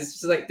nice. It's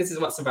just like this is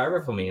what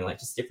Survivor for me, like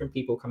just different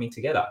people coming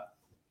together.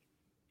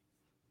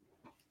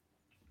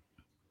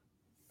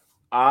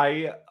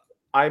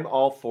 I'm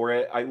all for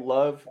it. I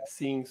love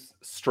seeing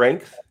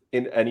strength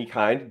in any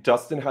kind.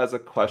 Dustin has a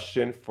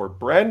question for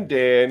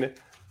Brendan.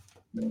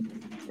 It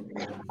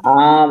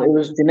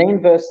was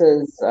Janine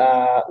versus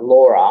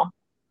Laura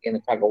in the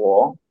tug of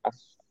war, I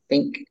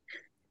think.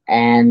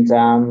 And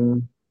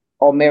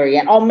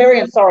Marianne. Oh,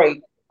 Marianne,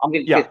 sorry. I'm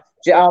getting confused.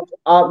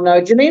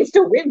 No, Janine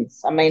still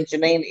wins. I mean,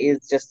 Janine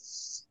is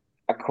just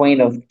a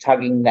queen of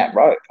tugging that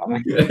rope. I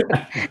mean,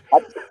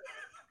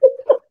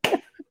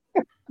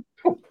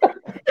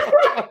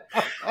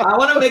 I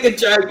want to make a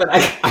joke, but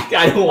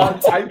I don't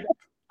want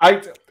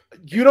to.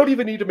 You don't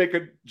even need to make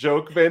a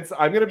joke, Vince.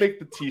 I'm going to make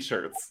the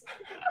t-shirts.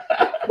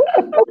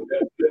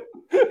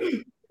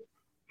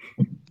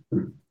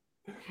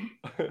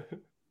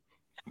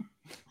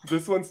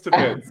 This one's to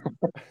Vince.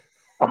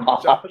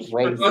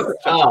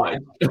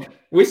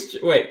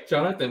 Wait,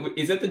 Jonathan?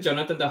 Is it the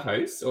Jonathan the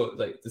host or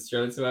like the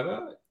Australian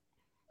Survivor?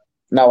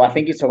 No, I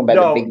think he's talking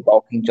about the big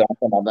bulking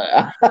Jonathan on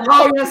the.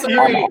 Oh, yeah,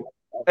 sorry.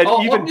 An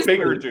even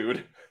bigger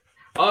dude.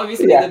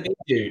 Obviously, the big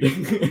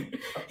dude.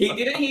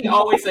 He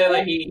always say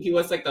like he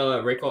was like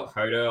the record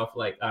holder of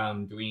like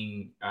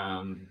doing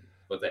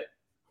what's that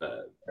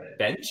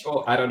bench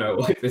or I don't know,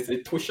 like is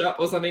it push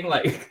up or something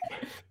like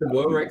the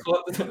world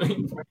record or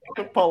something.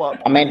 Pull up.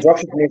 I mean,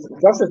 Josh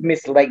has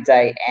missed leg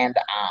day and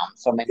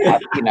arms. So I mean,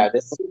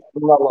 there's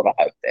not a lot of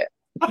hope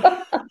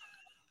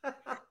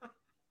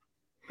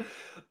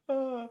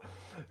there.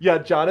 Yeah,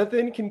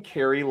 Jonathan can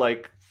carry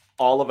like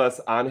all of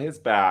us on his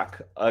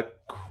back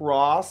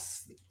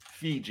across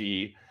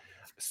Fiji,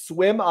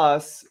 swim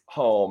us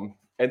home,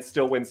 and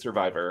still win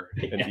Survivor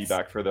and be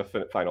back for the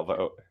final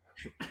vote.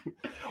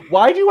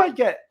 Why do I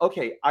get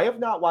okay? I have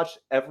not watched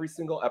every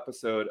single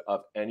episode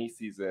of any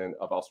season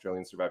of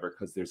Australian Survivor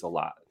because there's a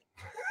lot.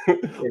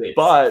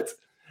 But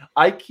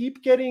I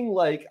keep getting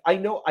like, I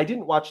know I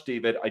didn't watch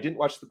David, I didn't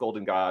watch The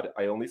Golden God,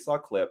 I only saw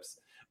clips,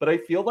 but I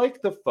feel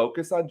like the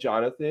focus on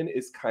Jonathan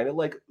is kind of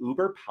like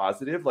uber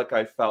positive, like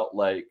I felt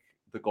like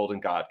The Golden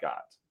God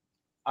got.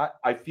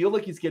 I feel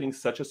like he's getting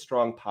such a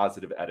strong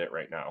positive edit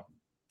right now.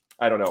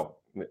 I don't know.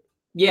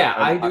 Yeah,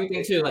 I do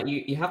think too. Like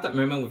you have that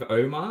moment with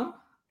Omar,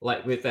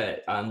 like with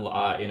that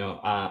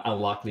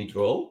unlikely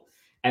draw,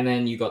 and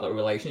then you got that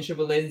relationship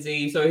with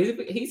Lindsay. So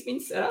he's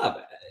been set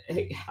up.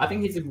 I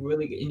think he's in a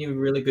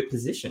really good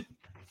position.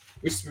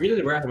 Which is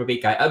really rare to have a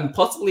big guy.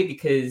 Possibly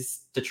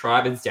because the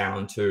tribe is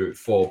down to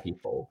 4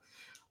 people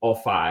or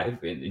 5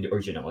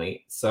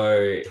 originally.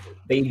 So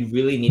they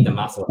really need the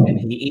muscle, and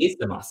he is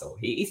the muscle.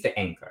 He is the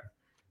anchor.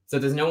 So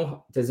there's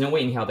no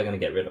way in hell they're going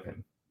to get rid of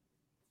him.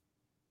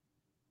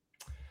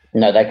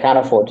 No, they can't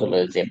afford to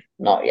lose him.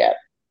 Not yet.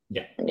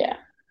 Yeah.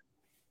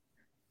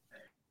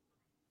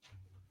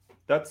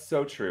 That's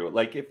so true.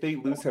 Like if they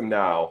lose him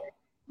now,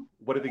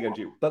 what are they going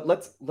to do? But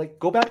let's like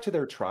go back to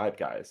their tribe,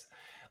 guys.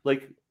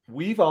 Like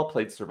we've all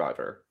played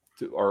Survivor,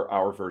 or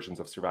our versions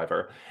of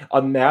Survivor.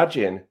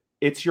 Imagine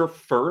it's your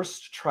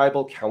first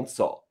tribal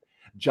council.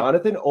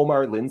 Jonathan,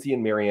 Omar, Lindsay,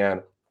 and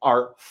Marianne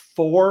are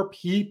 4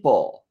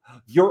 people.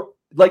 You're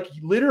like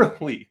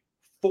literally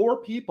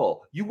 4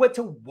 people. You went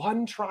to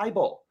 1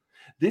 tribal.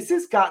 This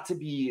has got to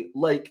be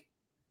like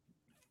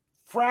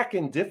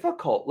fracking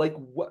difficult. Like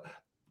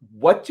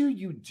what do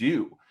you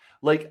do?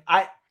 Like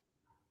I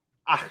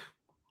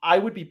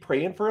would be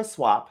praying for a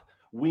swap.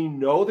 We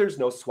know there's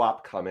no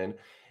swap coming.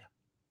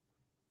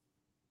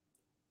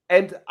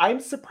 And I'm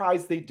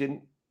surprised they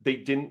didn't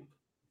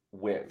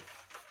win.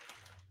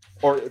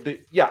 Or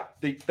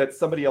that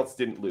somebody else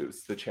didn't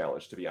lose the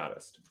challenge, to be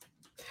honest.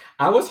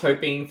 I was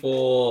hoping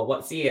for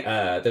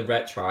the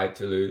Red Tribe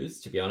to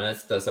lose, to be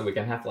honest, so we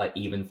can have like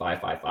even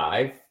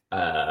 5-5-5.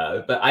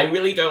 But I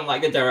really don't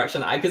like the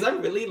direction because I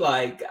really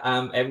like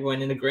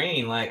everyone in the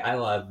green. Like I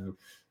love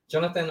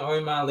Jonathan,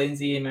 Omar,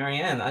 Lindsay, and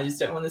Marianne. I just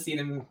don't want to see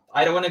them.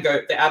 I don't want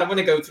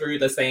to go through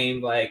the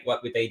same like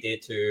what they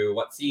did to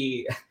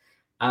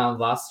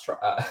last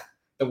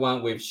the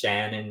one with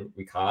Shan and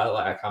Ricard.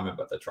 Like I can't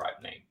remember the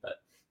tribe name, but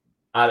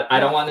I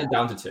don't want it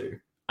down to 2.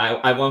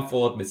 I want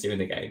 4 Mizzou in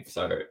the game,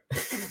 so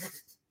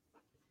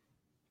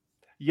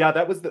yeah,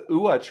 that was the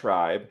Ua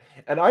tribe,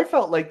 and I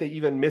felt like they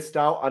even missed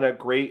out on a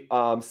great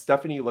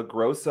Stephanie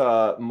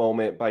LaGrossa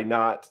moment by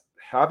not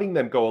having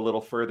them go a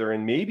little further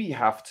and maybe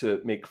have to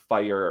make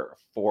fire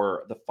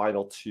for the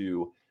final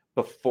 2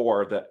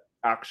 before the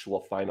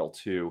actual final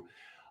 2.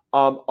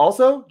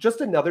 Also,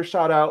 just another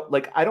shout out.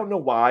 Like, I don't know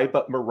why,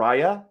 but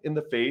Mariah in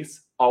the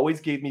face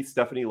always gave me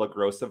Stephanie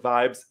LaGrossa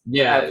vibes.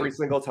 Yeah. Every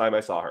single time I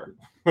saw her.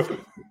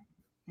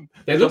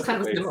 They look Just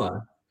kind the of face.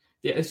 similar.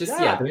 Yeah, it's just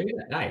Yeah. they're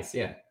nice.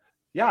 Yeah.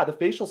 Yeah, the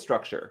facial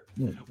structure.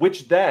 Mm.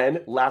 Which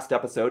then, last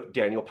episode,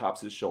 Daniel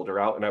pops his shoulder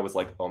out, and I was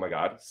like, oh my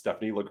God,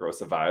 Stephanie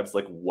LaGrossa vibes.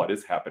 Like, what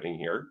is happening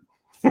here?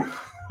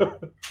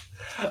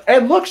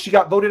 And look, she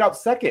got voted out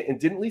second. And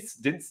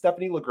didn't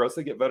Stephanie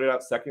LaGrossa get voted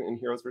out second in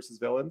Heroes versus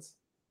Villains?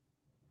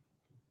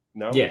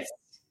 No? Yes.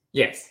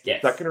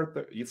 Second or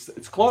third?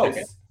 It's close.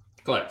 Second.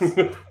 Close.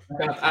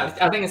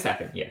 I think it's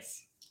second,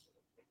 yes.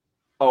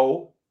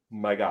 Oh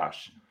my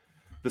gosh.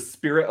 The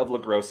spirit of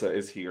LaGrossa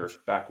is here,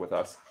 back with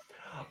us.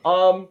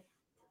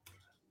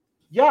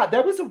 Yeah,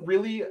 that was a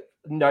really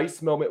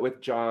nice moment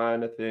with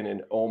Jonathan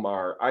and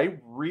Omar. I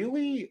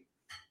really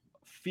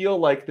feel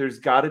like there's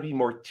got to be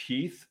more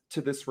teeth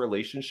to this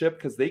relationship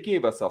because they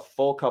gave us a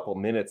full couple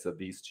minutes of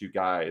these two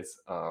guys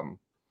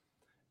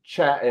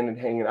chatting and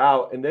hanging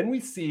out. And then we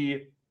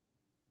see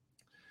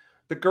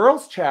the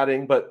girls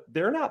chatting, but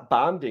they're not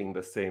bonding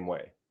the same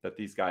way that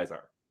these guys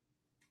are.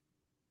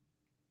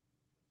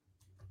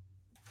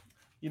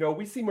 You know,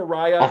 we see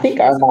Mariah. I think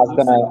Omar's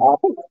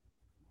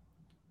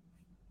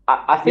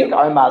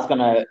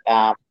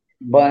gonna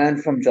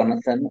learn from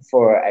Jonathan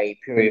for a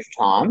period of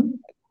time.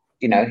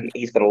 You know,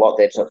 he's got a lot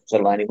there to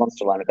learn. He wants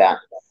to learn about,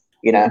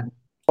 you know,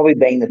 probably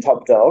being the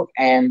top dog.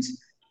 And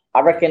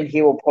I reckon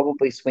he will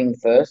probably swing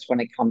first when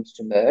it comes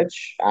to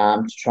merge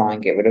to try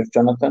and get rid of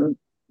Jonathan.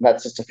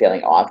 That's just a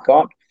feeling I've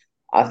got.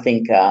 I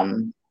think,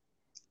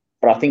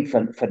 but I think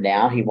for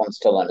now, he wants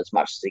to learn as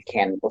much as he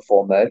can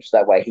before merge.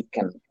 That way he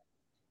can,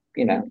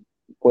 you know,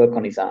 work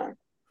on his own.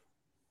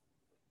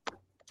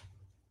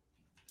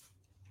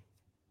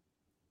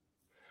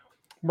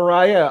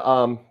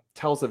 Mariah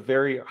tells a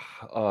very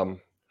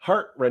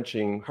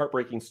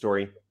heartbreaking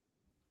story.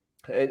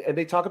 And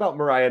they talk about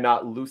Mariah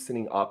not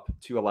loosening up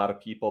to a lot of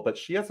people, but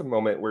she has a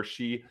moment where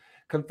she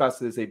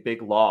confesses a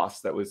big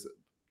loss that was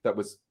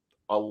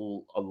a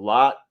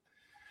lot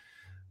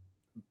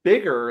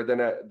bigger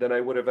than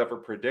I would have ever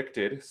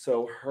predicted.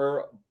 So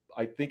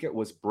I think it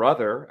was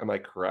brother, am I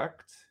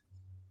correct?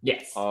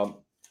 Yes.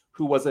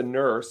 Who was a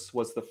nurse,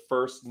 was the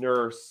first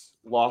nurse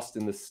lost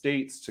in the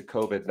States to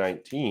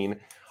COVID-19.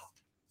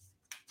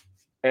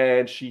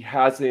 And she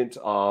hasn't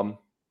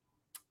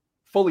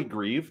fully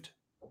grieved.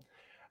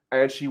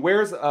 And she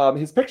wears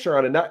his picture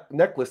on a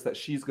necklace that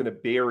she's going to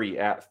bury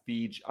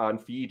on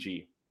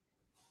Fiji.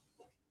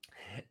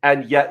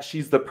 And yet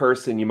she's the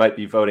person you might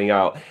be voting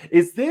out.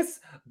 This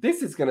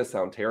is going to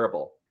sound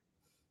terrible.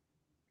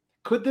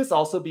 Could this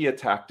also be a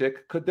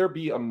tactic? Could there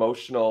be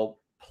emotional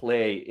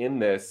play in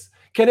this?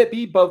 Can it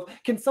be both?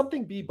 Can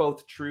something be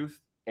both truth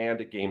and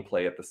a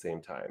gameplay at the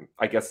same time?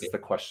 I guess is the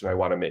question I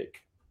want to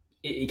make.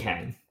 It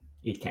can.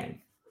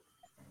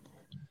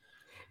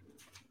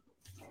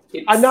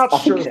 I'm not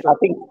sure.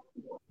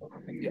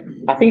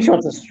 I think she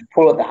wants to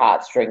pull at the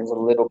heartstrings a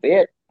little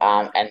bit,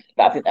 and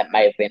I think that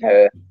may have been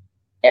her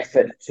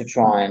effort to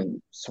try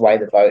and sway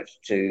the vote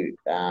to,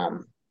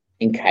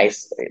 in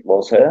case it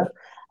was her.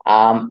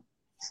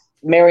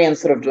 Marianne's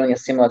sort of doing a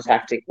similar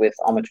tactic with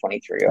I'm a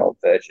 23-year-old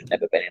virgin,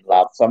 never been in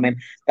love. So I mean,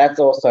 that's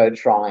also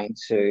trying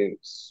to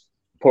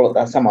pull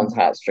at someone's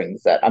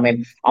heartstrings. That, I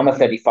mean, I'm a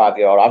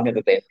 35-year-old. I've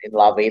never been in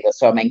love either.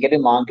 So I mean, get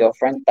in line,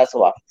 girlfriend. That's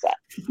all I can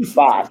say.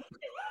 But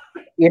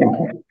you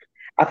know,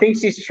 I think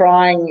she's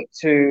trying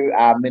to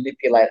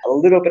manipulate a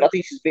little bit. I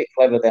think she's a bit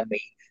clever than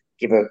we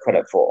give her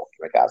credit for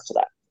in regards to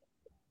that.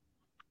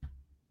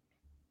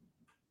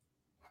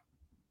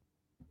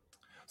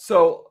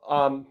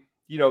 So,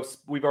 you know,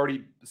 we've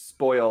already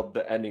spoiled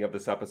the ending of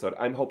this episode.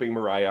 I'm hoping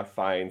Mariah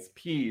finds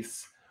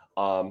peace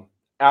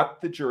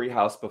at the jury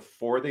house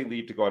before they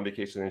leave to go on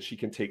vacation, and she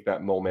can take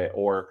that moment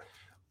or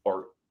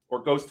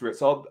goes through it.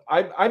 So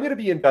I'm going to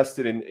be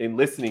invested in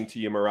listening to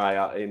you,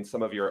 Mariah, in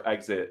some of your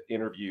exit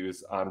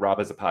interviews on Rob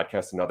as a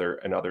Podcast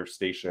and other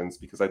stations,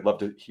 because I'd love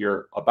to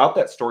hear about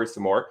that story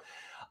some more.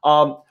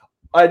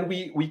 And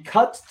we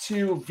cut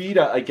to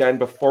Vita again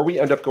before we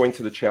end up going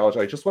to the challenge.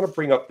 I just want to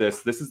bring up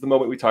this. This is the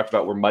moment we talked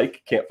about where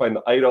Mike can't find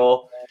the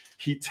idol.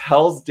 He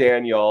tells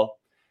Daniel,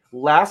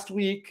 last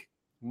week,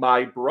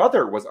 my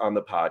brother was on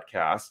the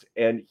podcast,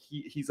 and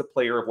he's a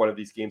player of one of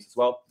these games as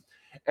well.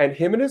 And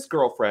him and his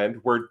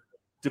girlfriend were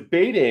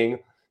debating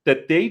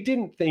that they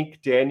didn't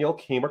think Daniel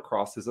came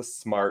across as a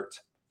smart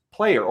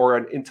player or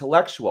an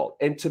intellectual.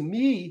 And to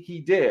me, he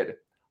did.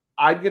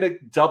 I'm going to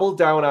double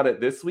down on it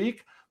this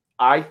week.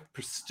 I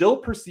still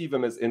perceive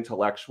him as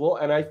intellectual,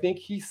 and I think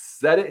he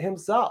said it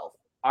himself.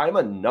 I'm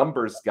a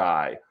numbers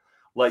guy.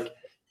 Like,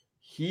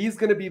 he's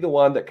going to be the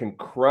one that can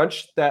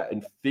crunch that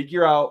and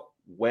figure out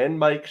when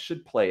Mike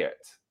should play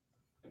it.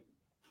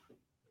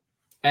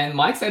 And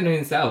Mike said to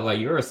himself, like,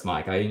 you're a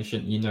smart guy. You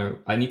should, he's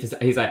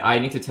like, I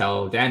need to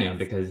tell Daniel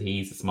because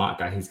he's a smart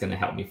guy. He's going to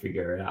help me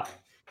figure it out.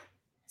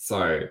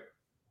 So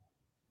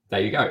there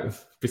you go.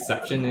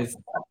 Perception is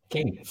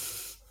king.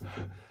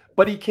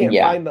 But he can't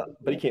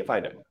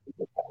find it.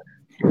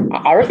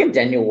 I reckon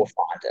Daniel will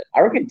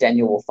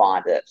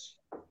find it.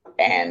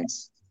 and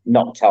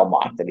not tell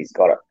Mike that he's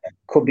got it.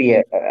 Could be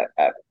a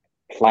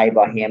play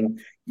by him.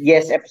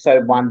 Yes,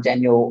 episode 1,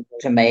 Daniel,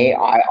 to me,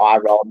 I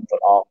rolled and thought,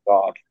 oh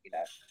God,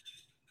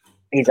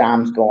 his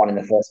arm's gone in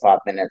the first 5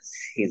 minutes.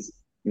 He's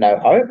no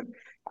hope.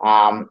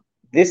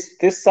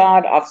 This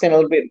side, I've seen a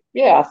little bit.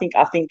 Yeah,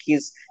 I think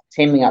he's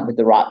teaming up with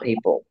the right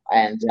people,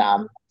 and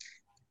I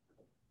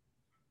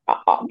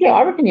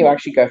reckon you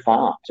actually go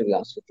far. To be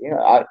honest with you,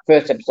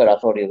 first episode I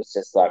thought he was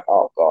just like,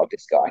 oh God,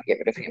 this guy, get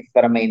rid of him.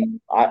 But I mean,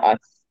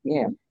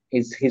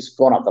 he's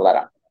gone up the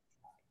ladder.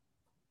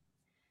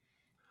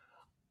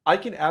 I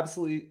can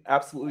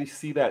absolutely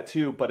see that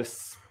too, but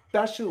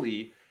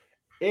especially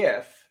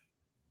if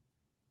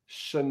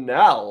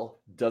Chanel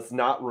does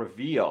not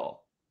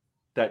reveal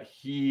that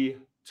he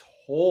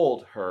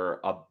told her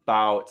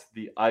about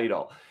the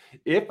idol.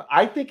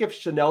 I think if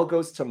Chanel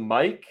goes to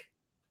Mike,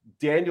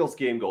 Daniel's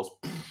game goes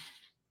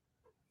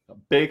a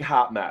big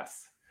hot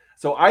mess.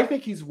 So I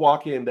think he's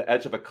walking the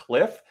edge of a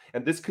cliff,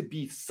 and this could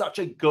be such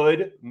a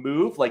good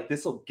move. Like,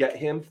 this will get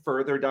him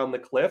further down the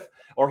cliff,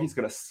 or he's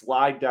going to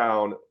slide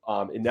down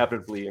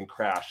inevitably and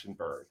crash and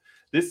burn.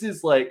 This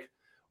is like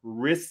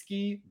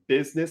risky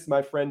business,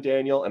 my friend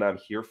Daniel, and I'm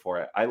here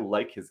for it. I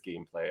like his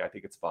gameplay. I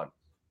think it's fun.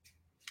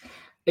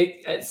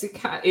 It's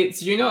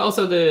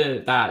also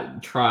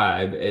that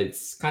tribe.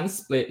 It's kind of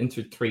split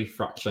into 3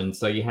 fractions.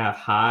 So you have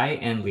Hai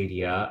and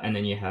Lydia, and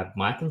then you have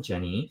Mike and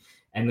Jenny,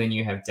 and then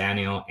you have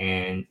Daniel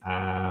and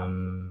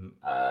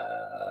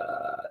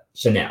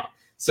Chanel.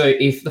 So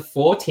if the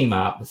 4 team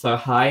up, so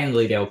Hai and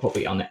Lydia will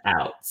probably on the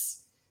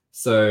outs.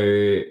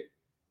 So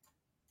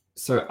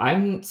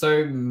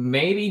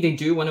maybe they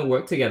do want to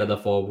work together. The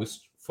 4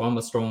 form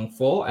a strong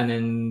 4, and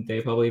then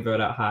they probably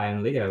vote out Hai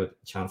and Lydia with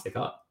the chance they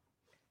got.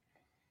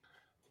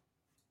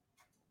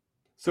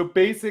 So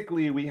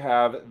basically, we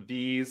have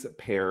these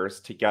pairs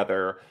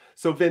together.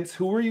 So Vince,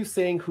 who are you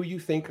saying? Who you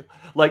think?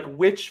 Like,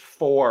 which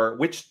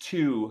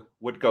 2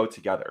 would go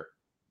together?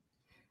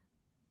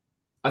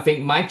 I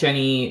think Mike,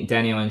 Jenny,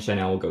 Daniel, and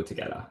Chanel will go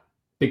together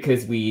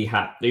because we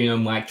have,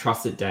 Mike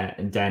trusted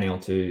Daniel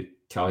to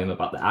tell him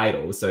about the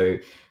idol. So,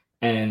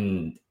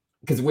 and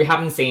because we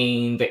haven't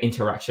seen the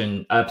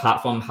interaction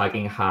apart from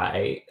hugging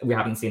Hai, we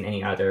haven't seen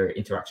any other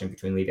interaction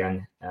between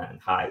Lydia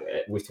and Hai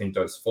between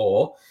those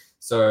 4.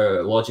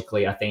 So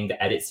logically, I think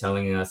the edit's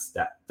telling us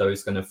that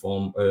those going to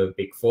form a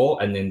big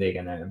 4, and then they're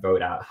going to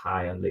vote out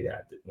Hai and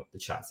Lydia the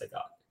chance they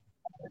got.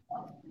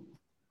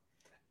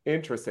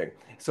 Interesting.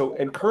 So,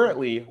 and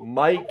currently,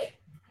 Mike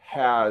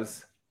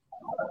has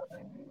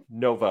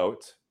no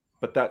vote,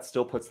 but that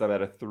still puts them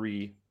at a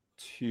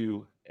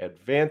 3-2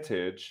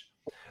 advantage.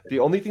 The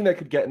only thing that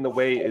could get in the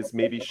way is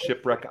maybe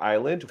Shipwreck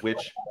Island,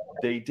 which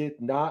they did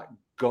not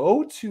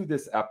go to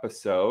this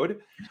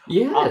episode.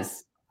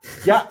 Yes.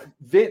 Yeah,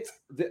 this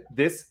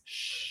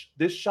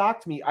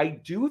shocked me. I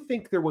do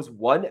think there was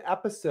one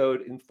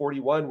episode in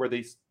 41 where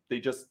they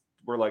just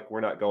were like,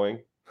 we're not going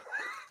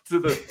to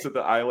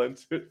the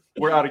island.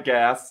 We're out of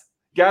gas.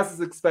 Gas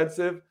is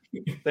expensive.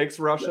 Thanks,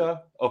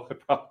 Russia. Oh, I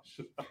probably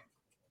should.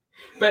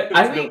 But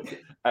I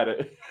think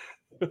edit.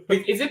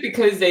 Is it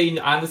because they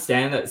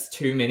understand that it's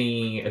too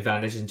many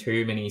advantages and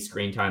too many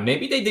screen time?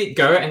 Maybe they did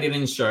go and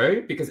didn't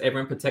show because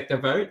everyone protect their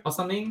vote or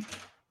something.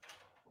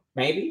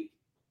 Maybe.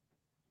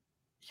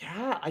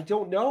 Yeah, I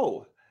don't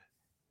know.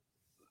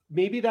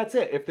 Maybe that's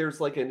it. If there's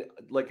like a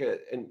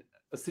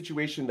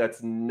situation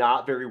that's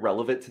not very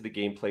relevant to the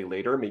gameplay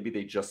later, maybe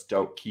they just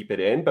don't keep it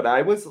in. But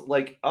I was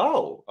like,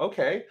 oh,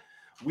 okay.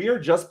 We are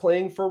just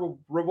playing for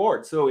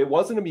reward. So it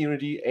was an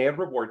immunity and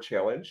reward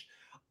challenge.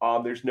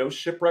 There's no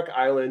Shipwreck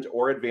Island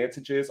or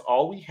advantages.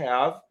 We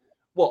have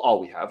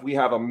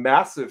a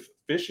massive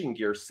fishing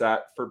gear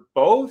set for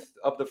both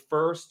of the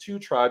first 2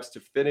 tribes to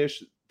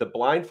finish the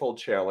blindfold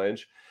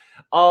challenge.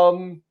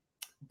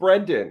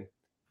 Brendan,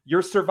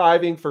 you're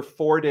surviving for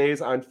 4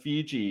 days on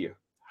Fiji.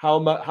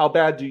 How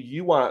bad do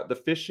you want the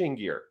fishing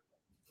gear?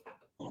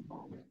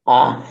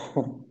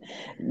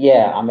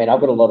 Yeah, I mean,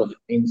 I've got a lot of it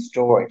in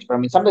storage, but I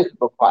mean, some of these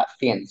people are quite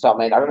thin. So, I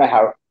mean, I don't know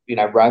how,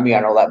 Romeo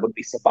and all that would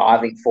be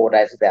surviving 4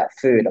 days without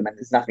food. I mean,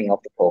 there's nothing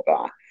off the poor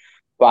guy.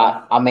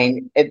 But, I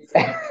mean, it's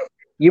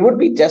you would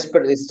be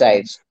desperate at this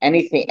stage.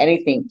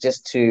 Anything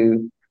just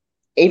to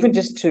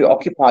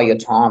occupy your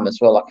time as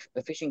well. Like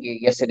the fishing gear,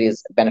 yes, it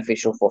is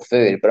beneficial for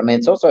food, but I mean,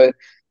 it's also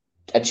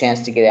a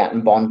chance to get out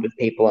and bond with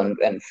people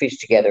and fish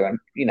together. And,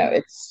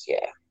 I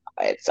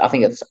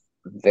think it's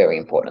very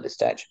important at this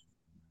stage.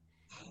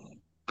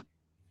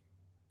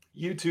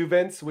 You too,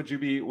 Vince. Would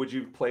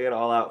you play it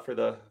all out for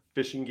the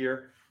fishing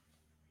gear?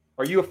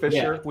 Are you a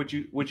fisher? Yeah.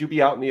 Would you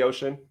be out in the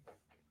ocean?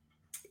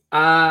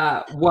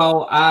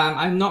 Well,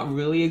 I'm not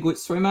really a good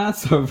swimmer,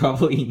 so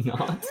probably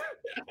not.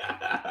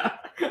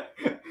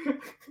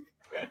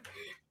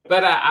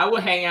 But I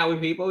will hang out with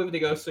people if they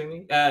go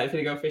swimming, if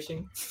they go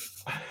fishing.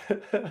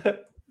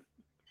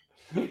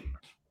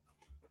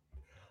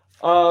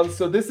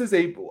 So this is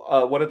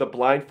one of the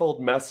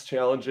blindfold mess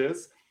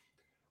challenges.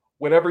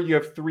 Whenever you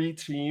have 3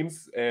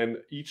 teams and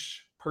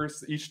each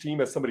team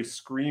has somebody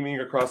screaming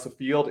across the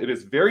field, it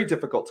is very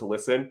difficult to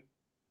listen.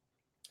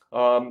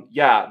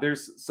 Yeah,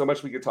 there's so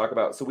much we could talk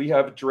about. So we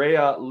have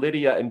Drea,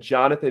 Lydia, and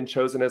Jonathan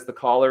chosen as the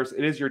callers.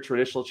 It is your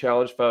traditional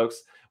challenge,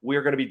 folks. We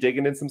are going to be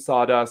digging in some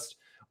sawdust.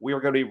 We are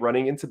going to be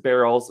running into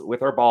barrels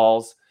with our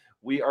balls.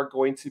 We are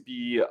going to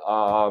be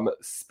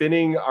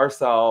spinning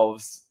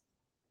ourselves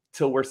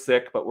till we're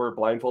sick, but we're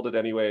blindfolded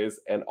anyways,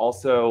 and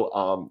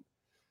also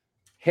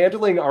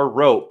handling our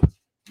rope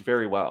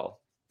very well,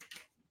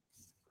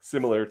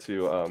 similar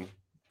to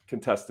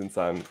contestants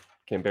on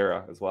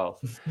Canberra as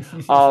well.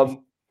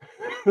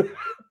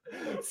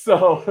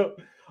 So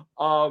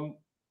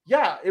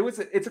yeah,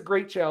 it's a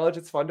great challenge.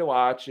 It's fun to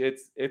watch.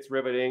 It's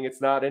riveting.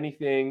 It's not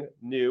anything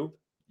new.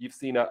 You've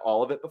seen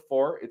all of it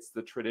before. It's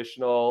the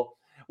traditional,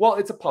 well,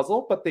 it's a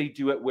puzzle, but they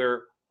do it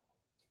where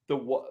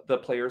the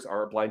players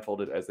are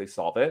blindfolded as they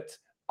solve it.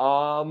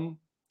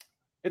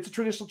 It's a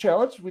traditional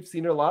challenge. We've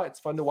seen it a lot. It's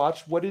fun to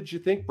watch. What did you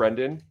think,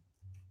 Brendan?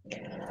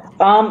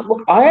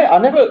 Look, I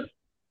never,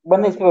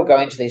 when these people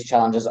go into these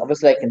challenges,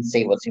 obviously they can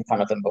see what's in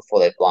front of them before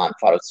they're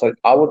blindfolded. So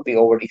I would be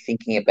already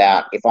thinking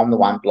about, if I'm the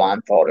one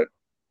blindfolded,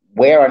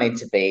 where I need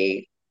to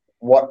be,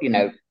 what,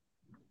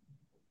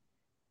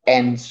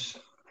 and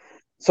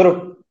sort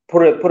of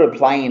put a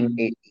play in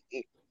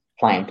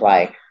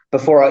play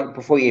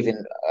before you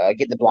even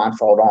get the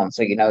blindfold on,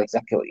 so you know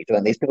exactly what you're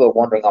doing. These people are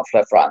wandering off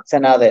left, right, and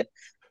center.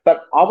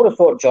 But I would have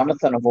thought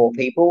Jonathan, of all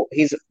people,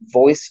 his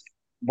voice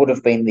would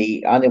have been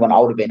the only one I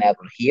would have been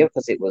able to hear,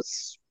 because it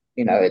was,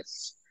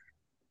 it's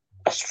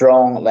a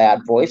strong,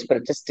 loud voice, but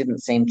it just didn't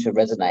seem to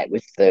resonate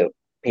with the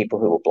people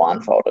who were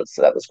blindfolded.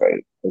 So that was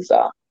very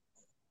bizarre.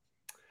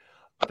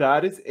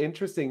 That is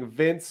interesting.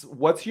 Vince,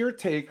 what's your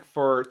take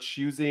for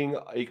choosing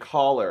a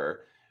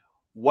caller?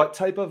 What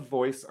type of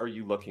voice are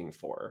you looking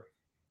for?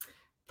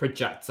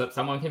 Project, so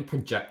someone can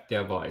project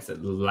their voice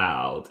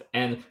loud,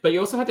 but you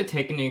also have to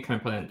take into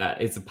component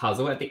that it's a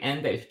puzzle at the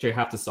end that you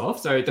have to solve.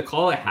 So the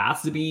caller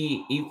has to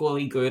be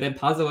equally good at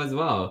puzzle as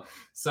well.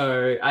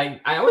 So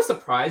I was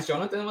surprised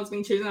Jonathan was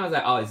being chosen. I was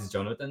like, oh, is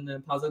Jonathan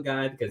the puzzle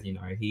guy? Because he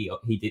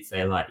did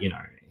say, like,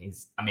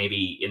 he's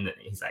maybe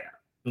he's like,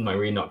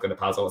 maybe not good at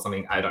puzzle or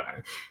something. I don't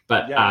know,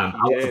 but yeah, I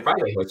was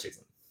surprised he was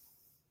chosen.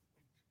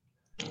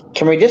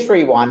 Can we just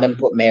rewind and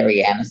put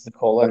Mary Ann as the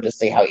caller and just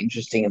see how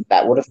interesting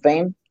that would have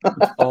been?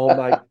 Oh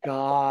my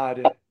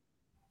God.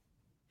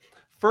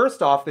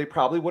 First off, they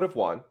probably would have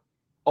won,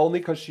 only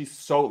because she's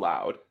so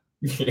loud.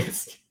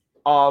 Yes.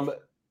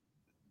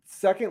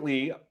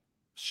 Secondly,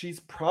 she's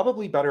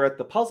probably better at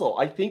the puzzle.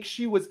 I think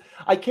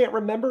I can't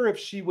remember if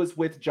she was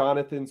with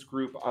Jonathan's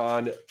group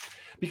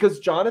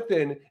because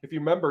Jonathan, if you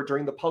remember,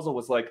 during the puzzle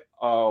was like,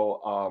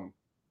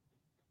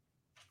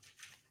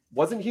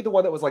 wasn't he the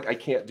one that was like, I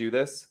can't do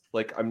this?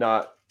 Like, I'm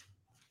not.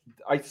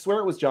 I swear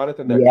it was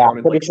Jonathan that. Yeah,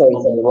 I'm pretty sure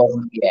he said he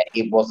wasn't. Yeah,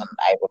 he wasn't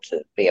able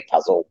to be a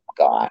puzzle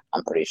guy.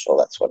 I'm pretty sure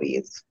that's what he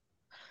is.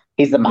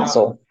 He's the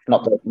muscle,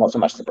 not so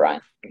much the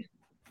brain.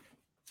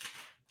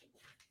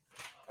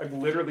 I'm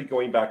literally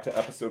going back to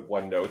episode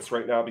 1 notes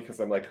right now because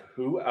I'm like,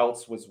 who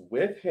else was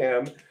with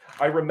him?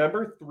 I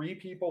remember 3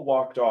 people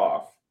walked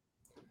off.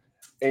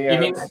 And you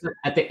mean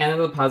at the end of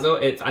the puzzle?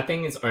 I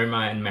think it's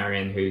Omar and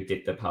Marion who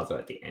did the puzzle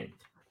at the end.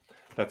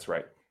 That's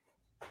right.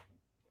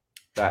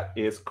 That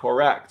is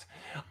correct.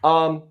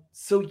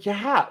 So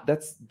yeah,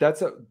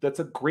 that's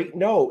a great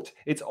note.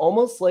 It's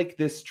almost like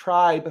this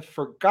tribe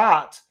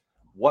forgot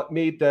what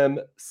made them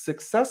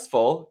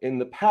successful in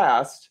the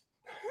past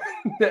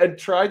and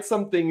tried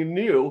something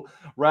new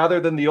rather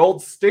than the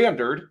old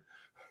standard.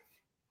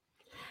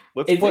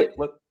 Is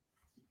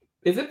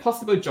it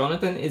possible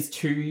Jonathan is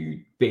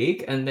too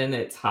big and then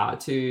it's hard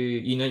to,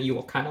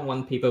 you kind of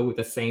want people with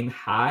the same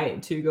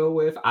height to go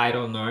with? I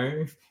don't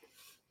know.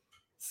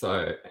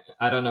 So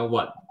I don't know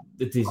what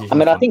the decision. I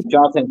mean, I think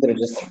Jonathan could have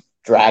just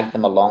dragged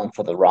them along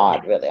for the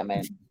ride, really. I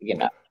mean,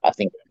 I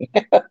think.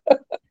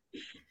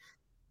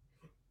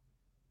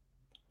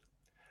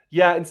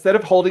 Yeah, instead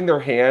of holding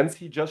their hands,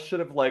 he just should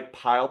have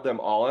piled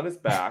them all on his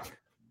back.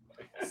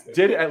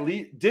 did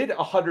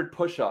 100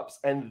 push-ups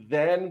and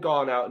then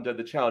gone out and did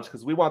the challenge,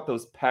 because we want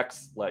those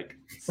pecs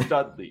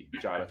Studley,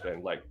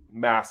 Jonathan,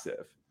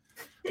 massive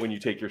when you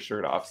take your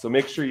shirt off. So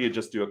make sure you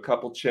just do a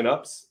couple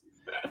chin-ups.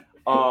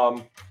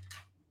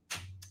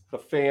 The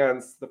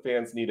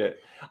fans need it.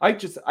 I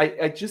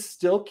just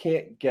still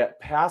can't get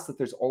past that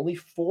there's only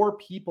 4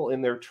 people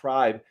in their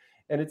tribe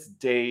and it's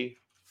day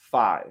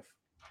 5.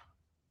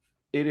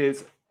 It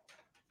is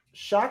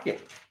shocking.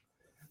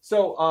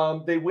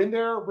 So they win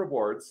their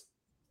rewards.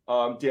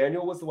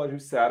 Daniel was the one who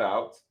sat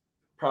out.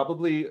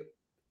 Probably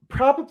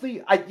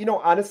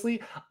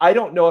honestly, I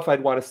don't know if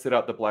I'd want to sit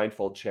out the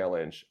blindfold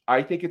challenge.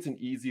 I think it's an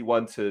easy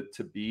one to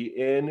be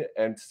in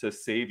and to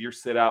save your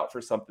sit out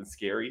for something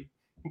scary.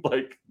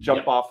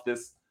 Jump off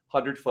this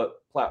 100-foot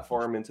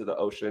platform into the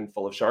ocean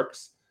full of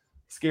sharks.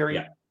 Scary.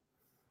 Yeah.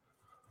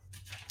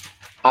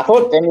 I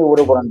thought Daniel would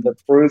have wanted to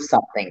prove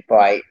something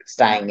by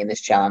staying in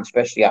this challenge,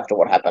 especially after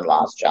what happened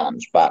last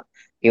challenge. But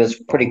he was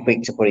pretty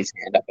quick to put his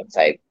hand up and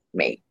say,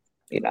 me,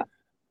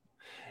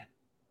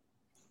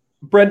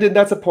 Brendan,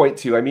 that's a point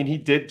too. I mean, he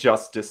did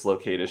just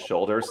dislocate his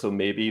shoulder, so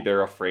maybe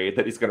they're afraid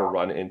that he's going to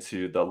run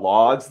into the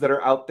logs that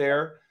are out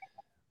there.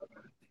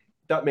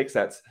 That makes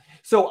sense.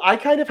 So I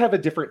kind of have a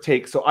different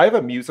take. So I have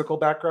a musical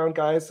background,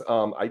 guys.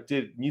 I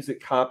did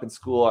music comp in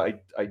school. I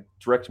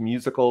direct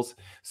musicals.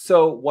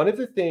 So one of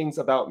the things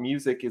about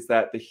music is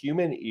that the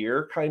human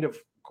ear kind of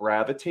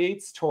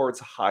gravitates towards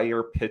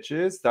higher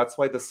pitches. That's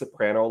why the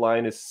soprano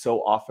line is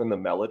so often the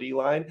melody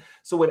line.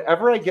 So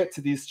whenever I get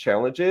to these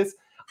challenges,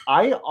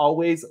 I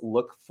always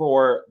look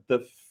for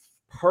the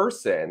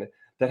person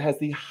that has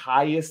the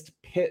highest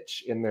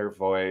pitch in their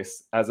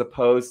voice as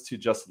opposed to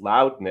just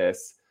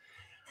loudness.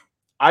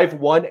 I've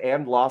won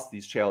and lost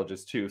these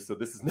challenges too, so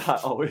this is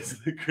not always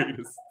the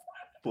greatest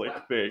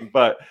thing,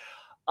 but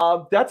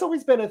that's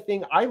always been a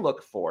thing I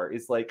look for,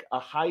 is like a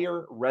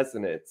higher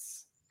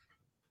resonance.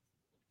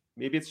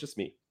 Maybe it's just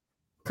me.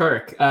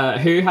 Kirk,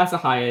 who has the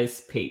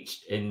highest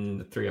pitch in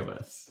the three of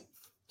us?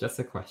 Just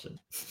a question.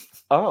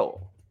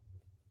 Oh,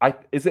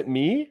 is it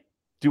me?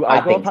 Do I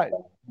go up high?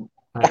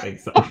 I think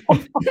so.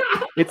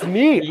 It's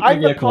me.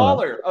 I'm the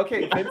caller.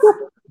 Okay, Vince,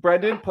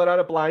 Brendan, put on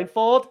a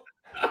blindfold.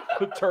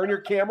 Turn your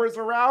cameras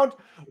around.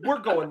 We're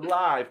going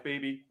live,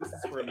 baby. This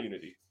is for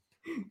immunity.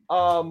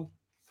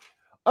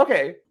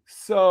 Okay,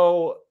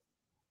 so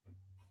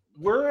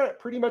we're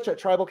pretty much at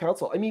Tribal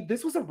Council. I mean,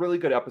 this was a really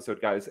good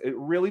episode, guys. It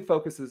really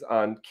focuses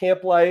on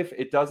camp life.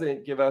 It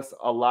doesn't give us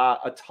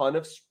a ton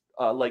of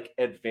like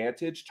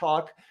advantage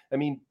talk. I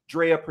mean,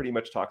 Drea pretty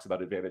much talks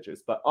about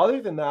advantages, but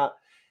other than that,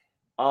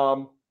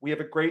 we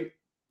have a great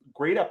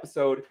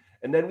episode,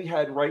 and then we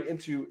head right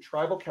into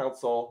Tribal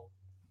Council.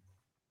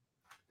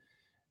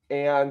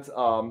 And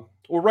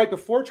right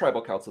before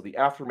Tribal Council, the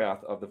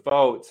aftermath of the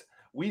vote,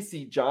 we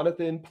see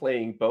Jonathan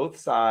playing both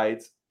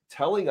sides,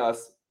 telling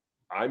us,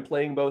 I'm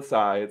playing both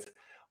sides.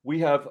 We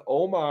have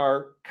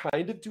Omar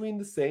kind of doing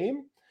the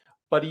same,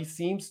 but he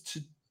seems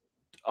to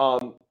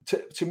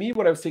me,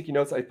 when I was taking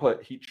notes, I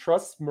put, he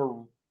trusts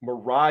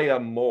Mariah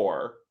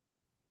more.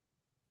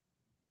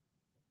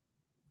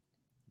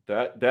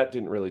 That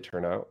didn't really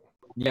turn out.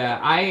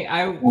 Yeah,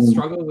 I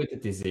struggle with the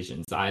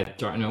decisions. I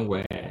don't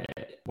know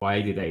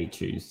why do they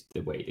choose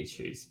the way they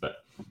choose, but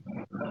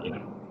you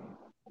know.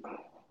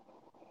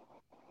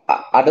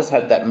 I just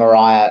hope that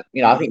Mariah,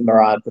 I think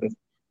Mariah could have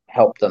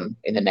helped them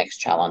in the next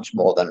challenge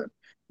more than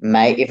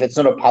May. If it's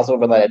not a puzzle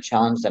related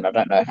challenge, then I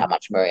don't know how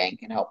much Marianne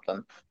can help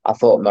them. I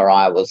thought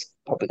Mariah was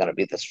probably going to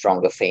be the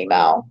stronger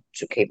female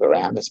to keep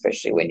around,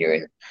 especially when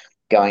you're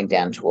going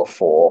down to a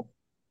 4,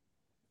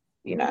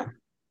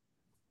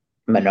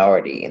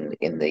 minority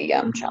in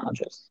the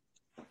challenges.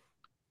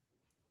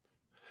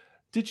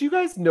 Did you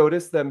guys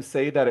notice them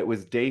say that it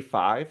was day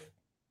 5?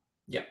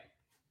 Yeah.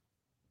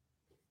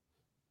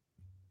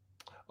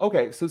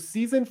 Okay, so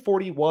season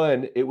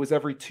 41, it was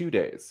every 2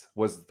 days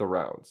was the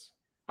rounds.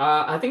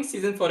 I think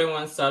season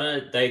 41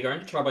 started, they go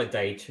into tribal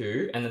day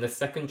 2, and then the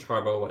second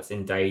tribal was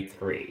in day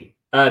 5.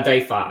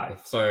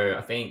 So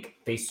I think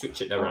they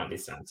switched it around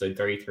this time. So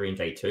day 3 and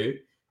day 2.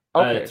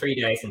 Okay.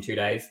 3 days and 2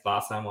 days.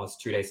 Last time was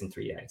 2 days and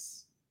 3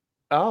 days.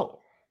 Oh.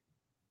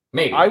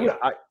 Maybe.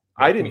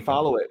 I didn't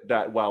follow it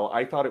that well.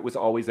 I thought it was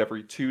always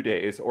every 2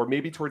 days, or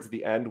maybe towards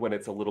the end when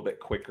it's a little bit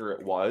quicker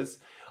it was.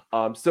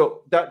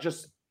 So that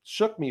just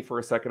shook me for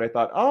a second. I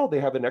thought, oh, they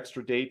have an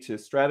extra day to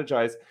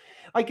strategize.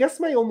 I guess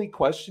my only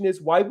question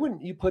is, why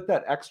wouldn't you put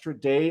that extra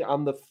day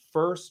on the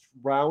first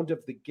round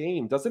of the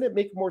game? Doesn't it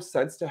make more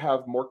sense to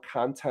have more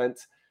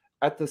content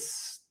at the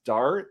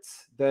start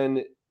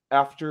than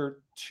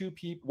after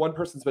one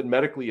person's been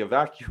medically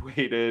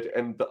evacuated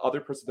and the other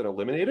person's been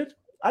eliminated?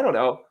 I don't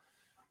know.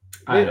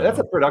 That's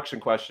a production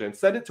question.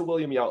 Send it to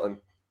William Yelton.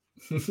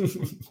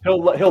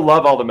 He'll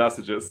love all the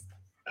messages.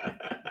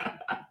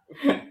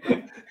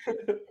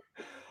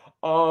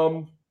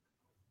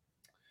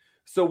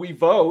 So we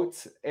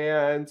vote,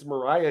 and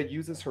Mariah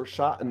uses her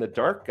shot in the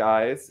dark,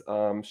 guys.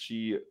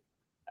 She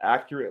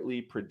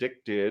accurately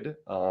predicted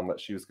that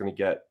she was going to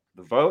get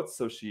the vote,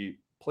 so she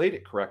played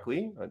it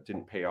correctly. It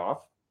didn't pay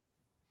off.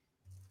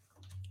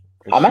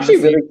 I'm actually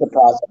really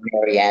surprised that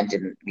Marianne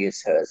didn't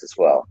use hers as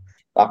well.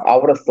 Like, I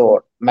would have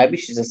thought maybe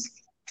she's just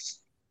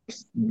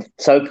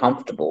so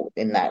comfortable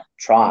in that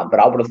tribe, but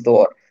I would have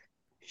thought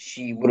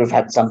she would have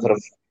had some sort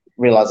of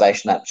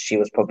realization that she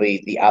was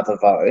probably the other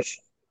vote.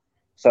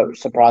 So it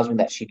surprised me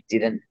that she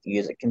didn't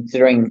use it,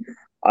 considering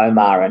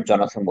Omar and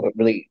Jonathan were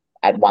really,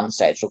 at one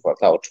stage, looked like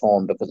they were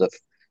torn because of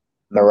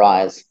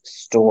Mariah's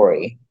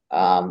story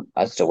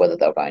as to whether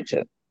they were going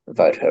to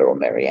vote her or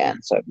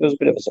Marianne. So it was a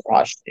bit of a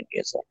surprise she didn't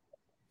use it.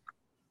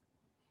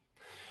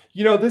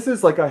 This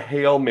is like a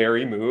Hail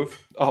Mary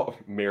move. Oh,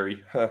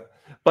 Mary.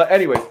 But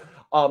anyways,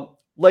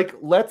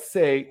 let's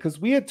say, because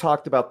we had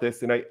talked about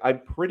this, and I'm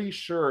pretty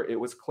sure it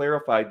was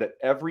clarified that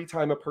every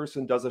time a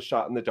person does a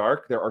shot in the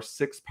dark, there are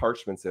 6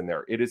 parchments in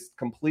there. It is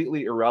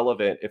completely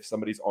irrelevant if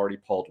somebody's already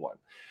pulled one.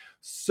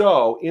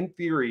 So in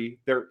theory,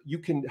 you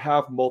can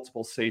have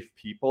multiple safe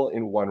people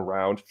in one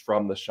round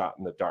from the shot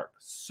in the dark.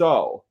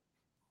 So,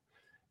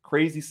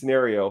 crazy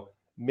scenario,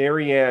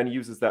 Marianne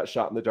uses that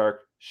shot in the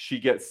dark. She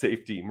gets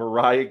safety.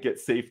 Mariah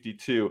gets safety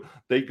too.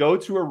 They go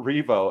to a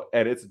revo,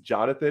 and it's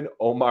Jonathan,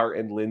 Omar,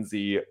 and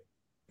Lindsay.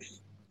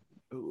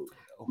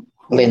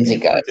 Lindsay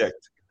goes.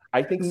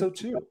 I think so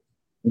too.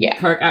 Yeah.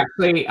 Kirk,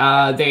 actually,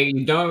 they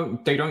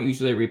don't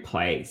usually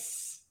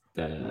replace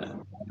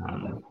the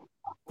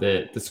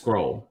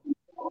scroll.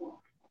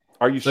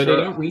 Are you so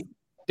sure?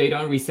 They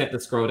don't reset the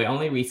scroll. They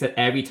only reset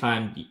every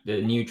time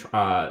the new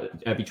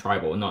every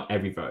tribal, not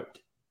every vote.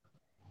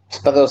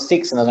 But there was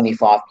 6 and there's only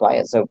 5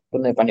 players, so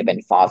wouldn't there have only been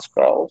 5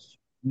 scrolls?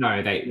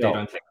 No, they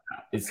don't take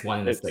that. It's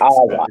 1 in 6.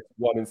 Oh, right. It's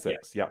 1 in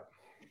 6, yeah.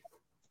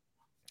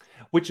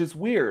 Which is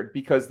weird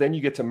because then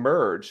you get to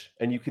merge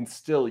and you can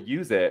still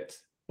use it,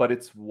 but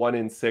it's 1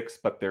 in 6,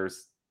 but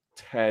there's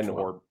 10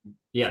 or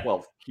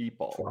 12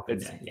 people.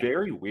 It's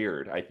very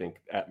weird, I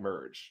think, at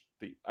merge.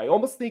 I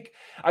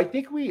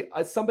think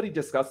somebody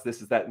discussed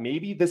this, is that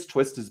maybe this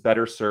twist is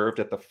better served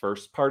at the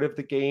first part of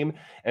the game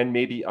and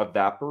maybe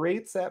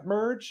evaporates at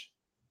merge.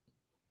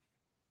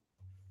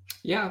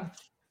 Yeah.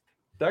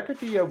 That could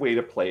be a way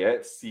to play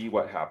it, see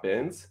what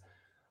happens.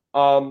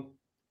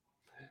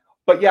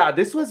 But yeah,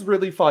 this was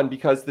really fun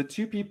because the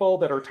 2 people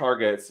that are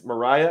targets,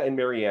 Mariah and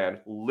Marianne,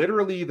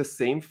 literally the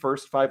same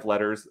first 5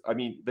 letters. I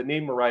mean, the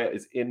name Mariah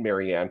is in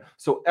Marianne.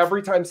 So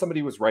every time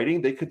somebody was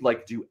writing, they could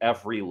like do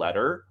every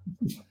letter.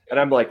 And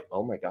I'm like,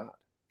 oh my God.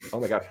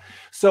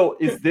 So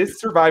is this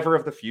Survivor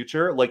of the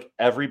future? Like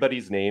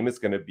everybody's name is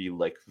going to be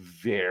like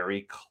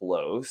very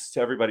close to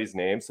everybody's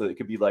name. So it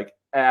could be like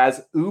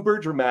as uber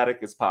dramatic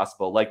as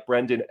possible. Like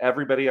Brendan,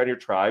 everybody on your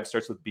tribe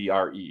starts with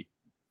B-R-E.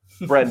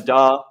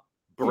 Brenda,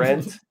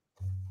 Brent.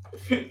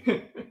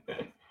 I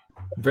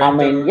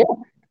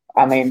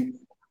mean,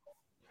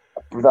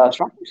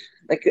 that's right.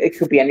 Like it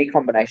could be any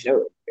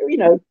combination. You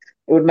know,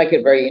 it would make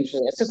it very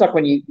interesting. It's just like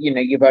when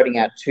you're voting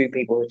out 2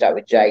 people who start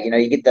with J. You know,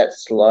 you get that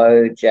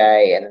slow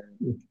J and it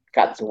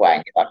cuts away,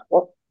 and you're like,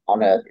 what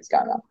on earth is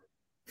going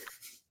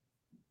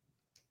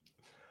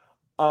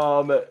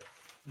on?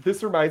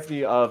 This reminds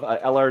me of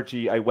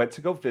LRG. I went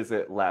to go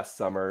visit last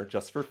summer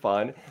just for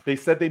fun. They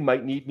said they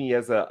might need me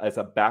as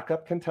a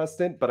backup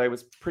contestant, but I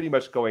was pretty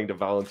much going to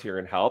volunteer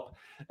and help.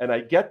 And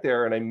I get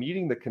there and I'm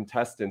meeting the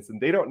contestants, and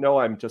they don't know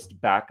I'm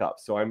just backup.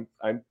 So I'm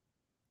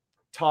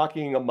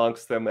talking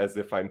amongst them as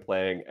if I'm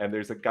playing. And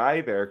there's a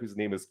guy there whose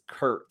name is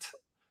Kurt,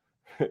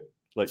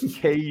 like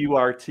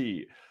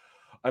K-U-R-T.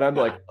 And I'm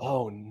like,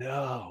 oh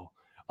no.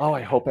 Oh,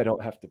 I hope I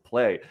don't have to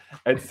play.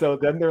 And so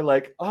then they're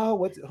like,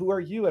 oh, who are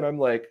you? And I'm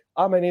like,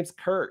 oh, my name's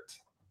Kurt.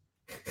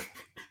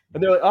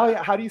 And they're like, oh,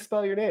 yeah, how do you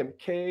spell your name?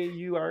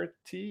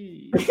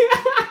 K-U-R-T.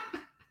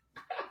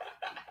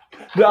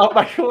 No,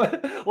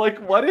 like,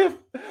 what if,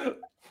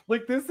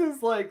 like, this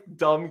is like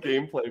dumb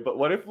gameplay, but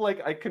what if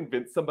like I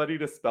convinced somebody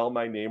to spell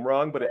my name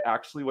wrong, but it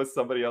actually was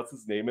somebody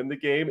else's name in the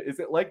game?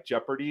 Is it like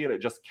Jeopardy and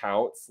it just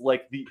counts?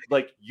 Like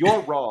you're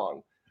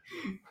wrong.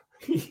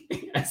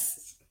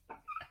 Yes.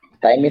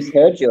 They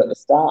misheard you at the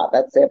start.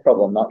 That's their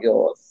problem, not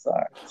yours. So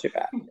too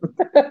bad.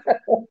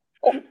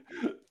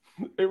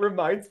 It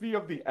reminds me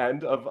of the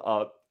end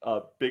of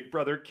Big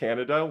Brother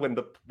Canada when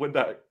the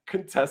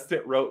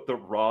contestant wrote the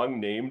wrong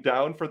name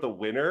down for the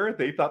winner.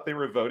 They thought they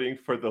were voting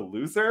for the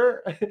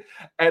loser,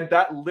 and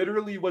that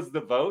literally was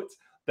the vote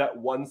that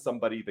won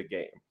somebody the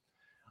game.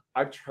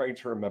 I'm trying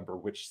to remember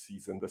which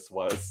season this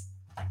was.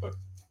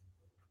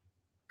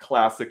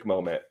 Classic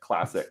moment.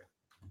 Classic.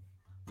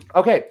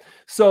 Okay,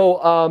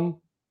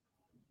 so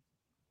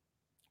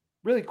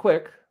really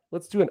quick,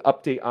 let's do an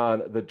update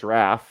on the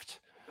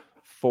draft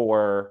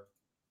for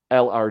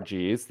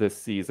LRGs this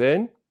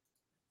season.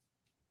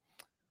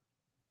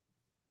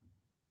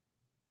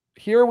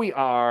 Here we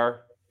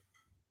are.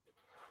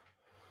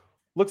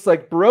 Looks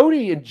like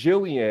Brody and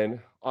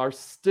Jillian are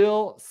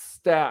still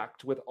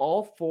stacked with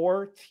all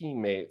 4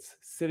 teammates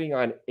sitting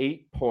on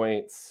 8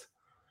 points.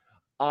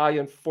 I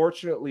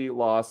unfortunately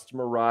lost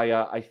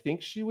Mariah. I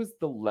think she was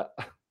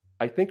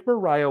I think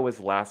Mariah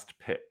was last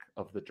pick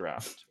of the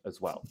draft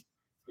as well.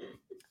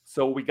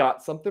 So we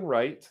got something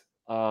right.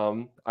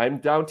 I'm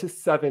down to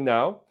 7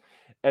 now.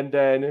 And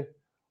then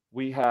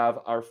we have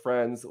our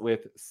friends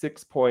with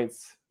 6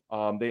 points.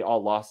 They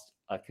all lost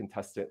a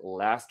contestant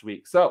last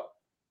week. So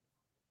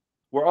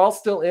we're all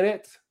still in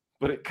it,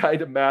 but it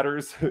kind of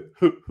matters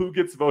who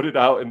gets voted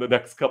out in the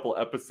next couple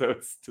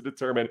episodes to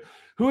determine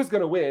who is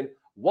going to win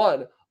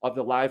one of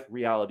the live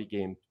reality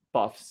game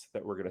buffs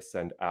that we're going to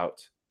send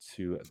out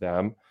to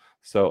them.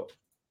 So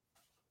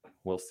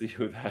we'll see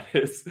who that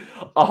is.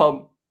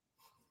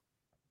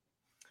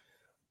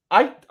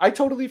 I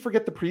totally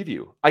forget the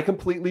preview. I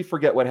completely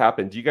forget what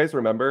happened. Do you guys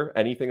remember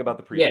anything about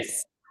the preview?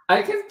 Yes.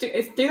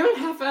 If they don't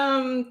have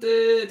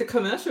the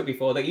commercial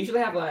before, they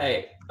usually have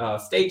like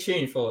stay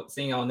tuned for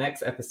seeing our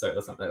next episode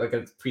or something, like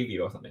a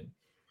preview or something.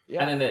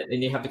 Yeah. And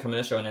then you have the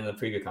commercial and then the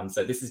preview comes.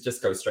 So this is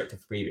just go straight to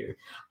the preview.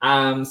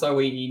 So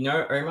we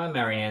know Omar and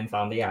Marianne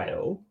found the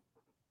idol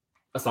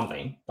or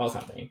something.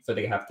 So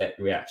they have that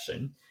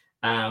reaction.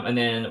 And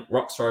then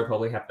Rockstar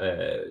probably have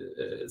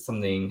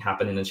something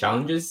happen in the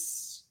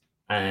challenges.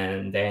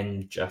 And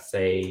then just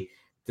say,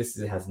 this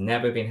has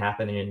never been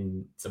happening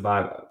in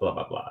Survivor, blah,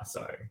 blah, blah.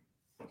 So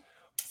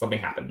something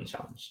happened in the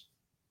challenge.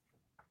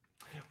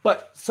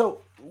 But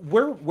so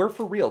we're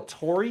for real.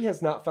 Tori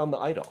has not found the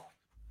idol.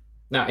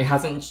 No, it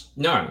hasn't.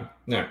 No.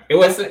 It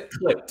wasn't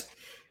clipped.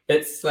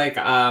 It's like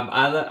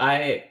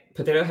I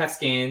potato have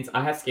skins,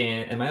 I have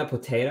skin. Am I a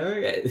potato?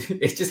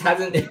 It just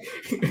hasn't.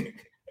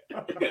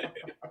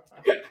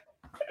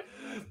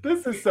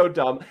 This is so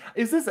dumb.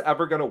 Is this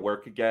ever gonna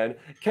work again?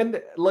 Can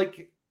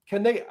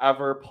they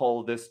ever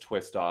pull this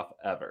twist off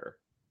ever?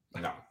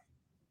 No.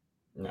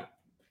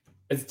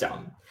 It's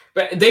dumb.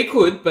 But they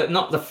could, but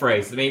not the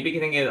phrase. The main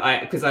thing is,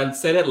 because I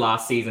said it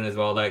last season as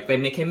well. Like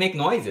they can make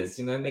noises,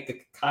 make a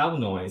cow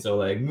noise or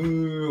like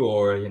moo,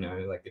 or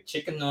like a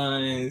chicken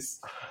noise.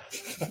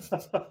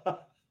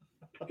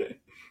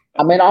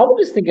 I mean, I would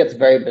just think it's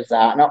very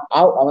bizarre. No,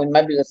 I mean,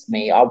 maybe that's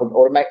me. I would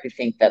automatically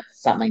think that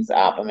something's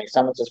up. I mean, if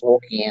someone's just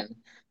walking in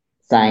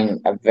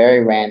saying a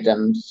very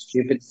random,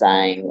 stupid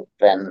saying,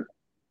 then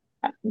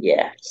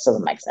yeah, it just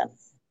doesn't make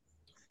sense.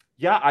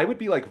 Yeah, I would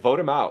be like, vote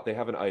him out. They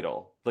have an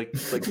idol. Like,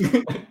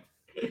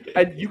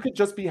 and you could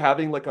just be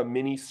having like a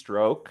mini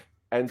stroke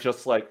and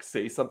just like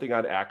say something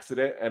on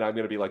accident, and I'm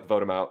gonna be like,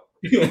 vote him out.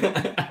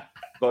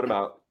 Vote him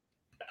out.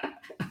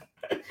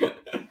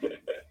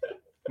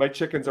 My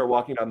chickens are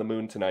walking on the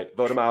moon tonight.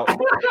 Vote him out.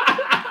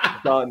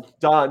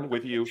 Done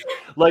with you.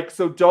 Like,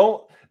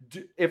 so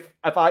if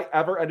I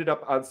ever ended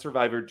up on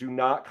Survivor, do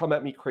not come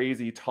at me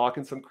crazy,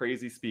 talking some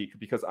crazy speak,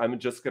 because I'm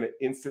just gonna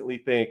instantly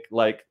think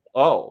like,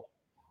 oh,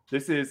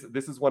 this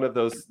is one of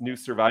those new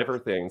Survivor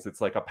things. It's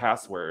like a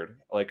password.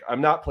 Like, I'm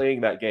not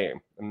playing that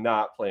game. I'm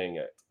not playing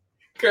it.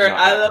 Kurt,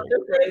 I love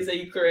the phrase that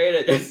you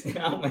created just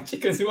now. My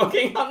chicken's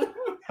walking on the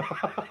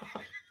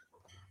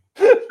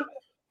moon.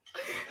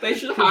 They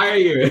should hire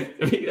you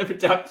to be the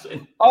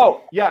production.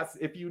 Oh, yes.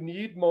 If you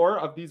need more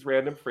of these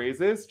random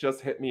phrases,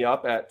 just hit me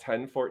up at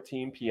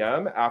 10:14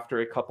 p.m. after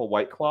a couple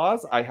White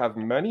Claws. I have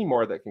many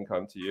more that can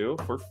come to you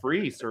for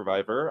free,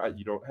 Survivor.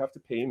 You don't have to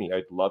pay me.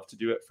 I'd love to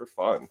do it for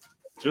fun.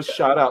 Just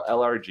shout out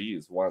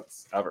LRGs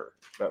once ever.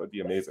 That would be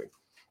amazing.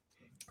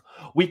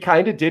 We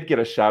kind of did get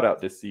a shout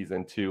out this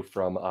season too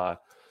from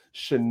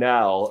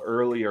Chanel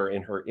earlier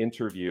in her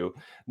interview.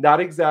 Not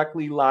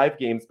exactly live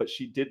games, but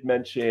she did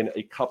mention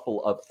a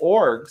couple of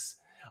orgs,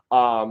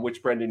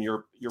 which Brendan,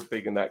 you're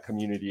big in that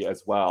community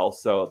as well.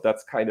 So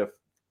that's kind of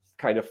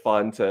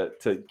fun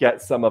to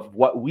get some of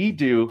what we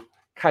do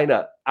kind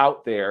of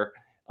out there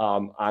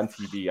on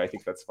TV. I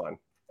think that's fun.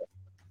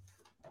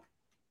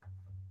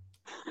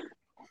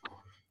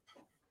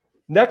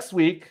 Next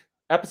week,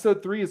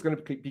 episode 3 is going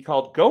to be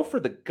called Go for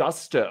the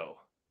Gusto.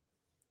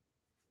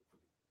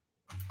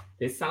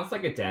 It sounds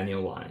like a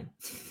Daniel line.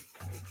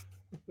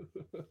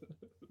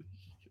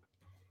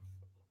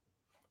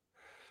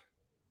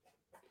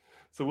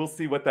 So we'll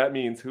see what that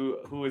means.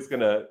 Who's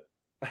got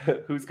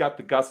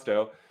the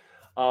gusto?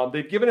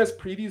 They've given us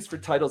previews for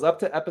titles up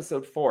to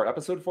episode 4.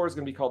 Episode 4 is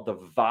going to be called The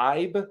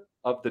Vibe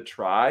of the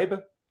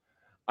Tribe.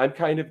 I'm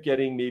kind of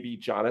getting maybe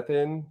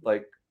Jonathan,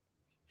 like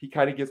he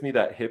kind of gives me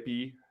that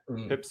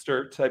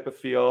hipster type of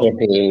feel.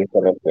 Hippie,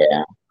 sort of,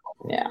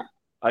 yeah.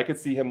 I could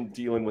see him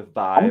dealing with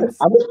vibes.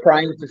 I was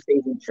praying for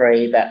season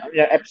 3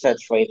 episode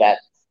 3 that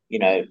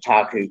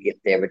Taku get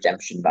their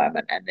redemption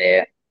moment and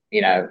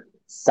they're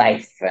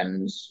safe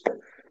and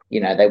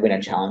they win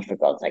a challenge for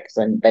God's sake,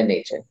 because they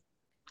need to.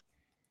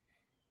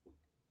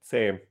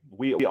 Same.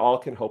 We all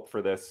can hope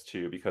for this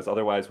too, because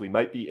otherwise we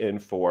might be in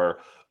for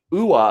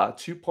UA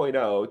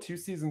 2.0, 2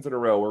 seasons in a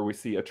row where we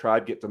see a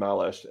tribe get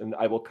demolished, and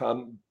I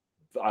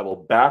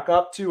will back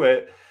up to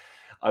it.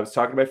 I was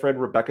talking to my friend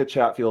Rebecca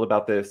Chatfield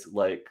about this.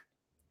 Like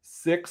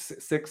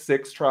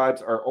 666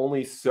 tribes are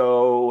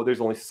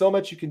there's only so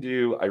much you can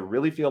do. I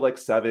really feel like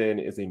 7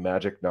 is a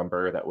magic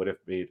number that would have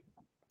made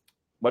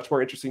much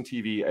more interesting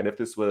TV. And if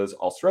this was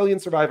Australian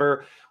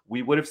Survivor,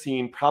 we would have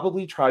seen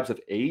probably tribes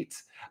of 8,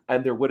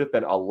 and there would have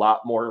been a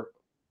lot more.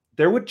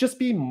 There would just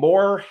be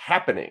more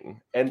happening.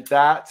 And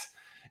that's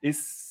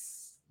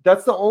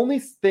the only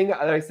thing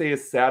that I say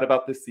is sad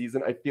about this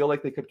season. I feel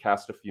like they could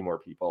cast a few more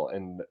people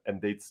and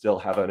they'd still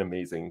have an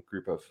amazing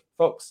group of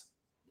folks.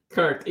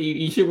 Kirk,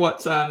 you should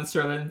watch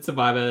Australian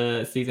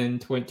Survivor season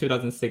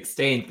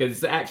 2016, because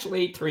it's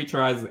actually 3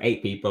 tribes with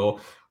 8 people.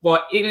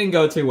 Well, it didn't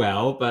go too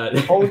well, but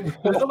there's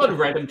a lot of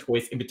random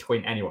twists in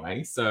between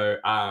anyway. So,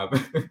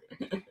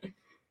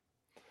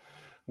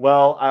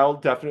 well, I'll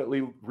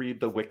definitely read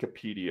the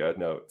Wikipedia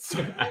notes.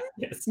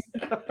 Yes.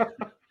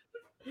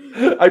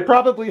 I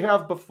probably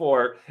have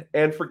before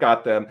and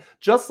forgot them,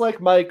 just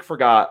like Mike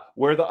forgot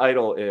where the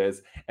idol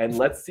is. And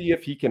let's see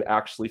if he can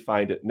actually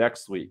find it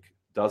next week.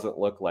 Doesn't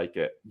look like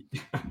it.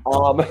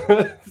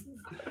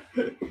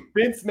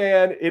 Vince,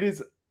 man, it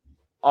is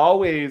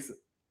always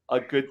a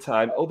good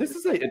time. Oh, this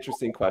is an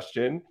interesting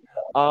question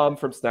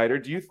from Snyder.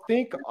 Do you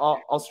think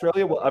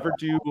Australia will ever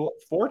do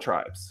 4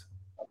 tribes?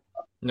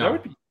 No. That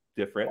would be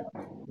different.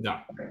 No.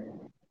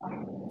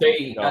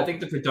 I think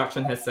the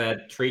production has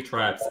said 3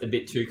 tribes a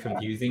bit too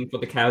confusing for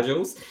the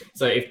casuals.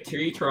 So if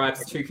 3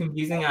 tribes too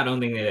confusing, I don't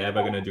think they're ever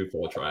going to do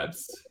 4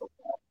 tribes.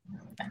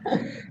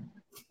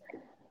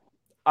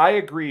 I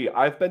agree.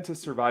 I've been to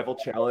Survival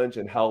Challenge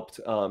and helped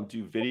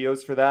do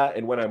videos for that.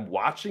 And when I'm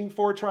watching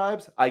 4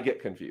 Tribes, I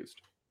get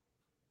confused.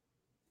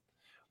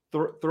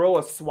 Throw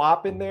a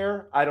swap in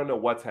there, I don't know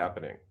what's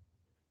happening.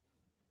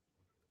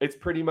 It's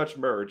pretty much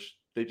merged.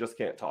 They just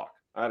can't talk.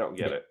 I don't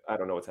get it. I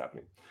don't know what's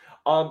happening.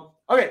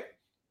 Okay.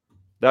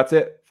 That's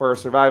it for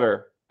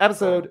Survivor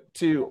episode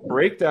 2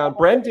 breakdown.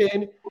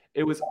 Brendan,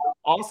 it was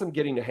awesome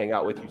getting to hang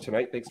out with you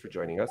tonight. Thanks for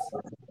joining us.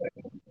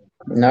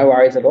 No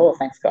worries at all.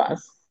 Thanks,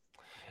 guys.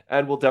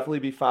 And we'll definitely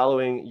be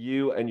following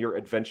you and your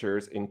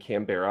adventures in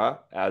Canberra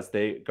as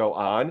they go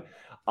on.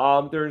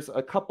 There's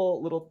a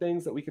couple little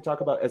things that we could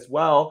talk about as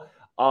well.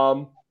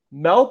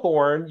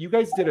 Melbourne, you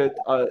guys did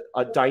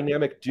a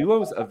dynamic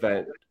duos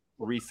event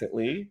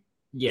recently.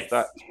 Yes. Is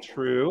that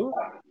true?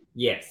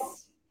 Yes.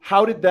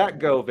 How did that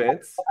go,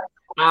 Vince?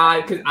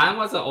 Because I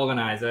was an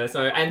organizer,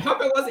 and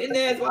Harper was in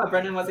there as well.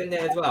 Brendan was in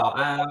there as well.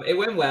 It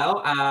went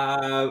well.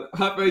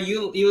 Harper,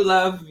 you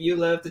love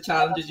the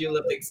challenges, you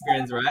love the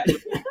experience, right?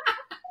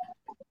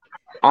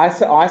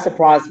 I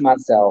surprised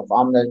myself.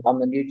 I'm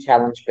the new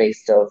challenge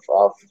beast of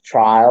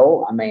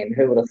trial. I mean,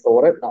 who would have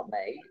thought it? Not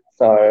me.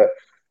 So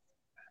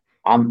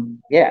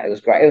it was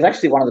great. It was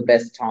actually one of the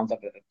best times I've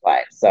ever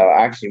played. So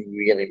I actually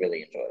really,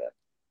 really enjoyed it.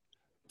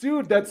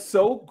 Dude, that's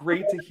so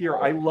great to hear.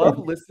 I love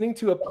listening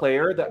to a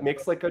player that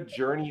makes like a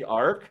journey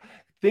arc.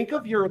 Think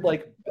of your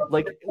like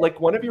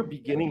one of your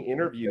beginning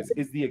interviews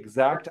is the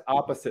exact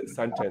opposite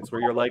sentence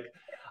where you're like,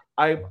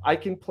 I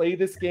can play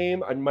this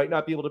game. I might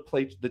not be able to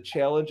play the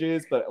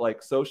challenges, but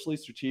like socially,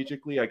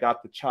 strategically, I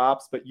got the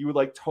chops. But you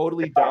like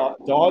totally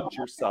dogged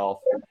yourself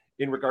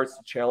in regards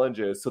to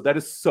challenges. So that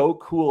is so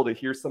cool to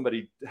hear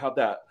somebody have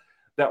that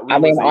realization. I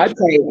mean, I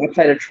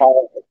played a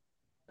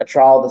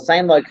trial, the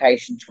same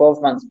location,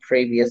 12 months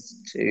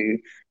previous to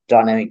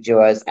Dynamic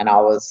Duos, and I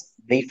was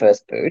the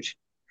first boot.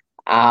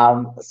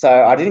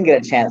 So I didn't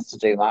get a chance to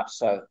do much.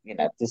 So,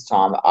 this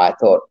time I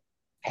thought,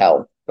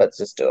 hell, let's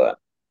just do it.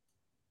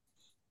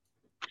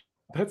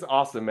 That's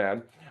awesome,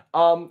 man.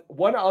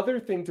 One other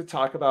thing to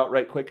talk about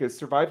right quick is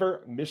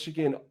Survivor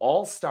Michigan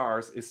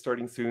All-Stars is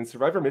starting soon.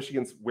 Survivor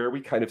Michigan's where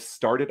we kind of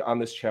started on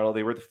this channel.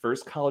 They were the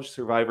first college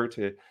survivor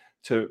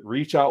to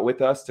reach out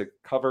with us to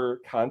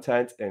cover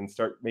content and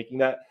start making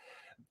that.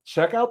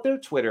 Check out their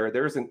Twitter.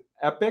 There's an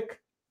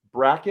epic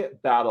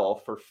bracket battle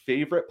for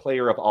favorite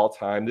player of all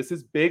time. This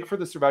is big for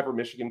the Survivor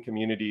Michigan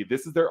community.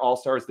 This is their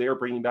All-Stars. They are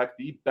bringing back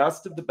the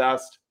best of the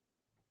best.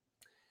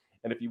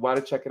 And if you want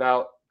to check it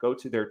out, go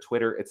to their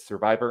Twitter. It's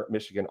Survivor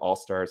Michigan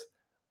All-Stars,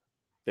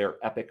 their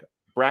epic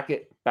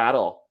bracket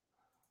battle.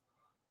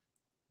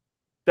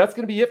 That's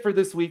going to be it for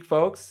this week,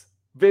 folks.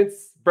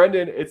 Vince,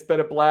 Brendan, it's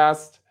been a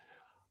blast.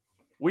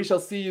 We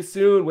shall see you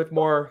soon with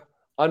more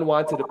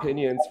unwanted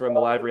opinions from the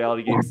Live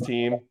Reality Games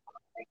team.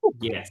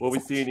 Yes. We'll be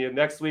seeing you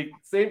next week,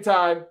 same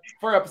time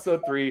for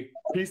episode 3.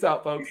 Peace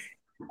out, folks.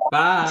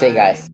 Bye. See you guys.